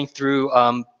I'm going through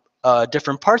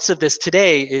different parts of this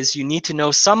today is you need to know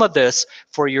some of this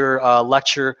for your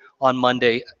lecture on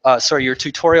Monday, your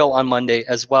tutorial on Monday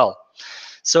as well.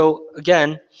 So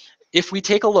again, if we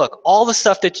take a look, all the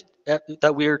stuff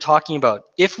that we are talking about,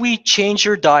 if we change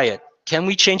your diet, can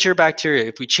we change your bacteria?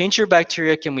 If we change your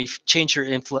bacteria, can we change your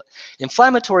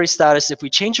inflammatory status? If we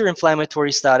change your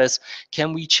inflammatory status,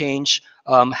 can we change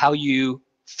how you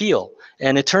feel?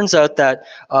 And it turns out that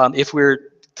if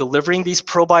we're delivering these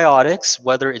probiotics,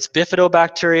 whether it's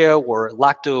bifidobacteria or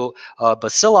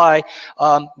lactobacilli,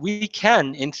 we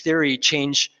can, in theory,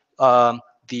 change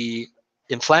the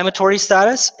inflammatory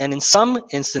status, and in some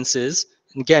instances,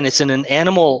 again, it's in an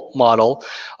animal model,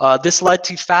 this led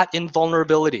to fat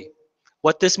invulnerability.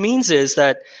 What this means is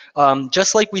that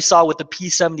just like we saw with the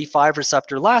P75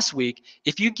 receptor last week,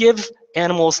 if you give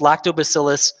animals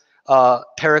Lactobacillus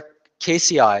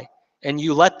paracasei and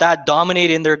you let that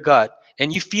dominate in their gut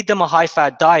and you feed them a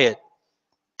high-fat diet,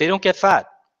 they don't get fat,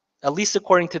 at least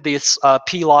according to this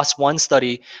PLOS1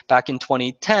 study back in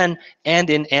 2010 and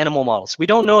in animal models. We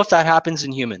don't know if that happens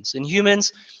in humans. In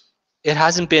humans, it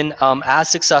hasn't been as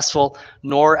successful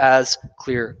nor as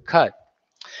clear-cut.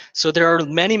 So there are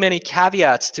many, many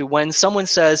caveats to when someone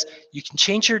says you can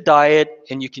change your diet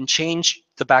and you can change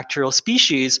the bacterial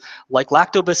species like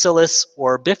lactobacillus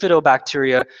or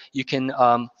bifidobacteria, you can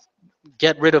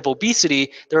get rid of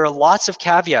obesity. There are lots of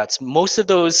caveats. Most of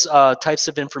those types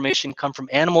of information come from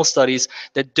animal studies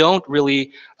that don't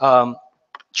really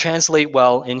translate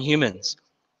well in humans.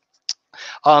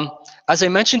 As I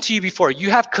mentioned to you before, you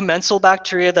have commensal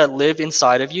bacteria that live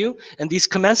inside of you, and these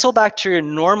commensal bacteria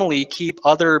normally keep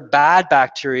other bad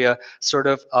bacteria sort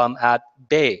of at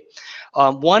bay.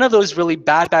 One of those really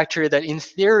bad bacteria that in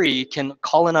theory can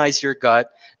colonize your gut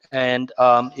and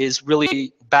is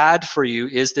really bad for you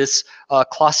is this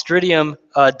Clostridium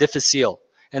difficile.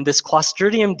 And this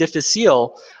Clostridium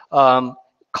difficile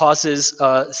causes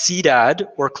CDAD,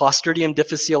 or Clostridium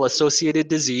difficile associated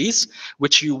disease,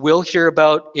 which you will hear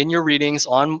about in your readings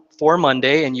for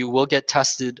Monday, and you will get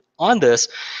tested on this.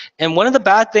 And one of the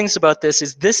bad things about this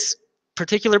is this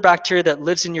particular bacteria that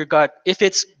lives in your gut, if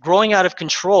it's growing out of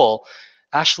control,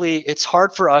 actually it's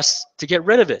hard for us to get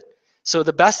rid of it. So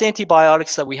the best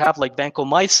antibiotics that we have, like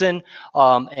vancomycin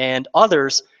and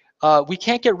others, we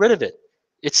can't get rid of it.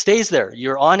 It stays there.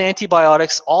 You're on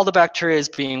antibiotics, all the bacteria is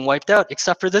being wiped out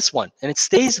except for this one. And it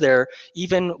stays there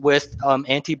even with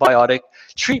antibiotic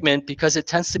treatment because it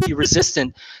tends to be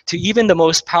resistant to even the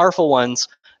most powerful ones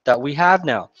that we have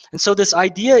now. And so this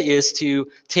idea is to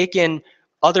take in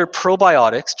other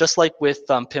probiotics, just like with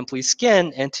pimply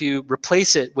skin, and to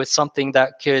replace it with something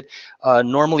that could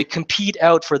normally compete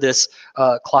out for this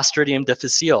Clostridium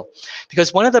difficile.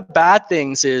 Because one of the bad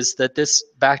things is that this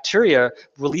bacteria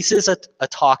releases a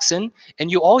toxin, and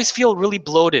you always feel really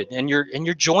bloated, and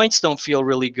your joints don't feel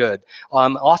really good.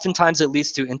 Oftentimes it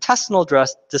leads to intestinal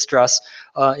distress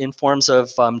in forms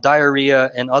of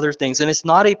diarrhea and other things, and it's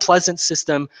not a pleasant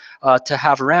system to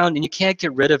have around, and you can't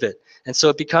get rid of it. And so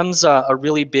it becomes a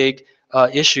really big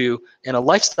issue and a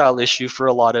lifestyle issue for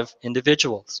a lot of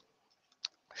individuals.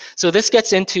 So this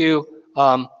gets into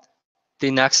the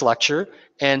next lecture,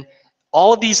 and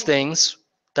all of these things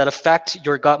that affect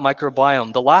your gut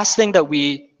microbiome. The last thing that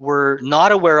we were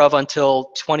not aware of until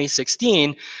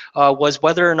 2016 was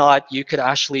whether or not you could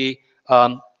actually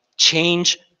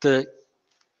change the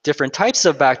different types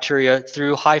of bacteria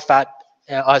through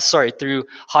through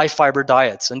high fiber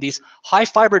diets. And these high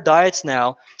fiber diets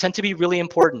now tend to be really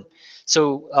important.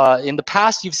 So in the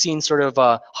past, you've seen sort of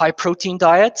high protein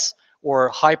diets or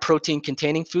high protein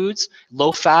containing foods,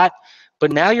 low fat,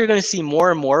 but now you're going to see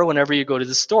more and more whenever you go to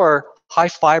the store, high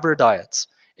fiber diets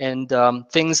and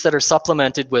things that are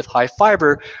supplemented with high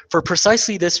fiber for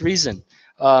precisely this reason.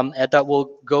 That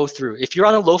we'll go through. If you're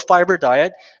on a low fiber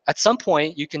diet, at some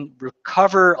point you can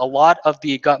recover a lot of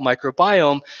the gut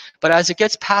microbiome, but as it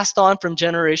gets passed on from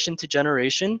generation to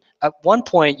generation, at one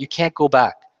point you can't go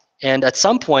back. And at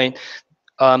some point,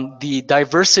 the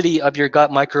diversity of your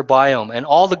gut microbiome and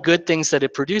all the good things that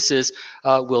it produces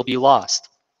will be lost.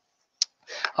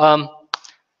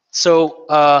 So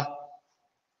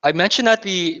I mentioned at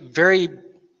the very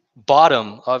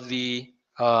bottom of the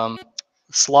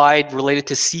slide related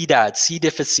to CDAD, C.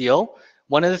 difficile.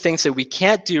 One of the things that we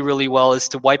can't do really well is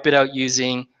to wipe it out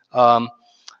using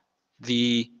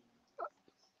the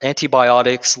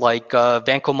antibiotics like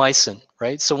vancomycin,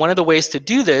 right? So one of the ways to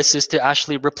do this is to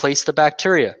actually replace the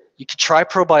bacteria. You could try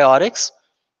probiotics,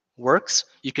 works.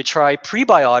 You could try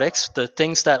prebiotics, the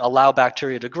things that allow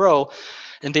bacteria to grow,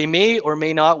 and they may or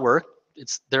may not work.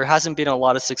 There hasn't been a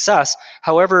lot of success.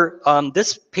 However,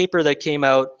 this paper that came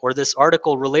out, or this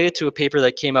article related to a paper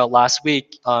that came out last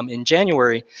week in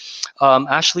January,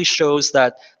 actually shows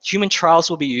that human trials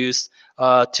will be used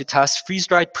to test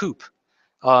freeze-dried poop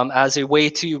as a way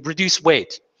to reduce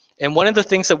weight. And one of the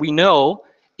things that we know,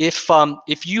 if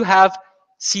you have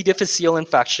C. difficile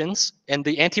infections and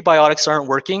the antibiotics aren't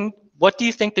working, what do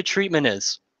you think the treatment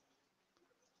is?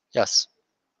 Yes.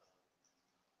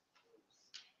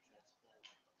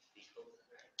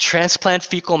 Transplant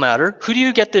fecal matter. Who do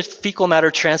you get the fecal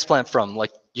matter transplant from?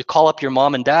 Like you call up your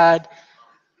mom and dad?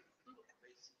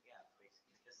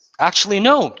 Actually,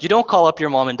 no, you don't call up your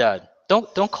mom and dad.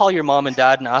 Don't call your mom and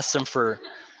dad and ask them for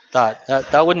that.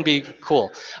 That wouldn't be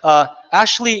cool.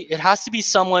 Actually, it has to be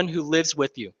someone who lives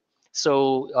with you.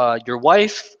 So your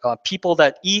wife, people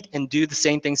that eat and do the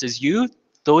same things as you,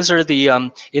 those are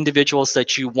the individuals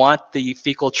that you want the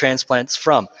fecal transplants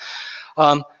from.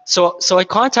 So I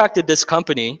contacted this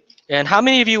company, and how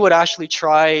many of you would actually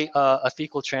try a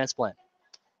fecal transplant?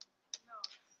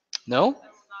 No?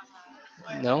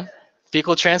 No?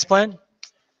 Fecal transplant?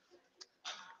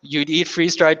 You'd eat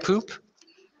freeze-dried poop?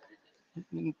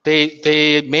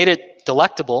 They made it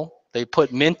delectable. They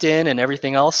put mint in and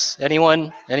everything else.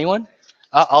 Anyone? Anyone?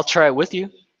 I'll try it with you.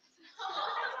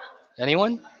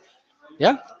 Anyone?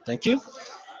 Yeah. Thank you.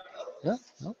 Yeah.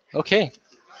 No? Okay.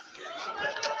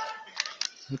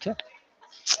 Okay.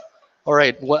 All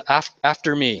right. What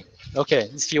after me? Okay.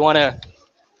 If you want to,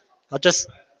 I'll just.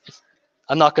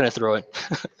 I'm not going to throw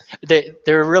it.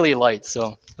 They're really light.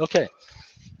 So okay.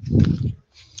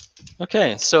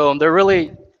 Okay. So they're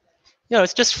really,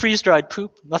 it's just freeze-dried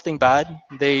poop. Nothing bad.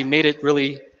 They made it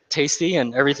really tasty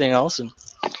and everything else, and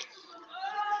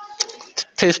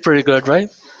tastes pretty good, right?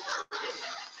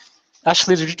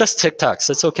 Actually, they're just Tic Tacs.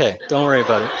 That's okay. Don't worry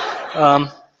about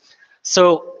it.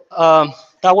 So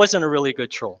that wasn't a really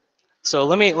good troll. So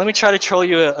let me try to troll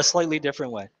you a slightly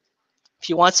different way. If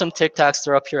you want some Tic Tacs,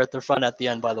 they're up here at the front at the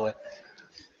end, by the way.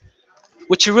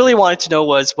 What you really wanted to know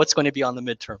was what's going to be on the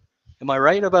midterm. Am I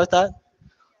right about that?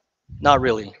 Not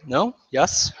really. No?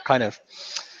 Yes? Kind of.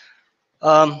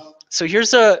 So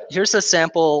here's a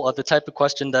sample of the type of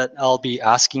question that I'll be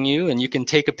asking you, and you can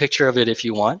take a picture of it if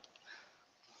you want.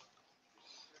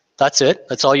 That's it.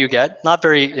 That's all you get. Not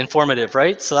very informative,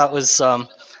 right? So that was,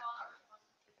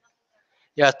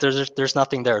 yeah, there's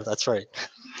nothing there. That's right.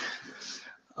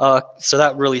 So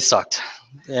that really sucked.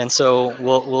 And so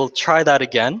we'll try that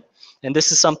again. And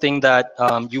this is something that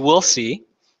you will see.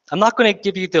 I'm not going to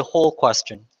give you the whole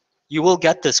question. You will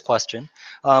get this question,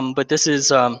 but this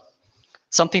is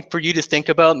something for you to think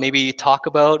about, maybe talk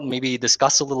about, maybe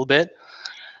discuss a little bit.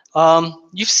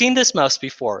 You've seen this mouse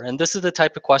before, and this is the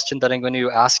type of question that I'm going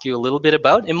to ask you a little bit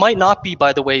about. It might not be,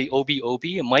 by the way, OB-OB.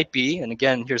 It might be, and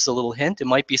again, here's a little hint, it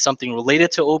might be something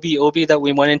related to OB-OB that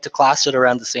we went into class at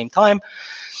around the same time.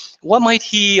 What might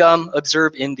he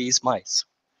observe in these mice?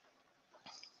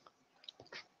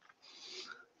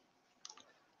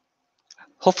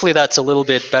 Hopefully that's a little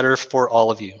bit better for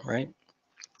all of you, right?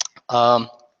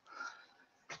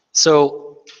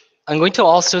 So I'm going to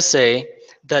also say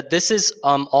that this is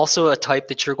also a type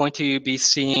that you're going to be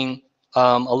seeing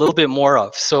a little bit more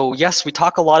of. So yes, we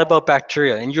talk a lot about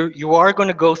bacteria, and you are going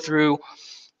to go through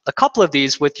a couple of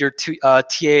these with your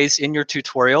TAs in your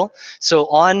tutorial. So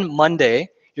on Monday,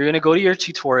 you're going to go to your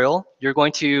tutorial. You're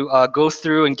going to go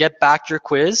through and get back your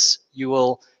quiz. You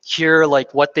will hear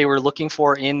like what they were looking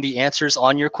for in the answers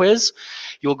on your quiz.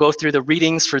 You'll go through the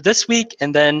readings for this week,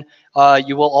 and then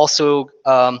you will also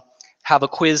have a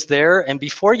quiz there. And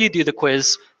before you do the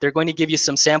quiz, they're going to give you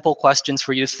some sample questions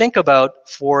for you to think about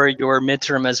for your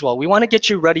midterm as well. We want to get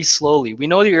you ready slowly. We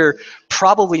know that you're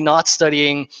probably not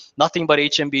studying nothing but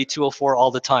HMB204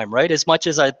 all the time, right? As much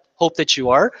as I hope that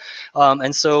you are.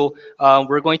 And so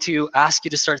we're going to ask you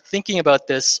to start thinking about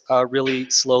this really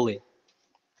slowly.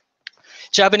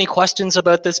 Do you have any questions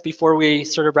about this before we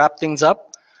sort of wrap things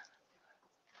up?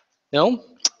 No?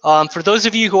 For those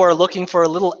of you who are looking for a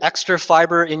little extra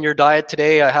fiber in your diet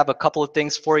today, I have a couple of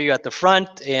things for you at the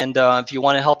front, and if you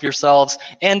want to help yourselves,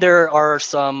 and there are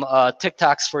some Tic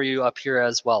Tacs for you up here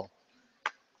as well.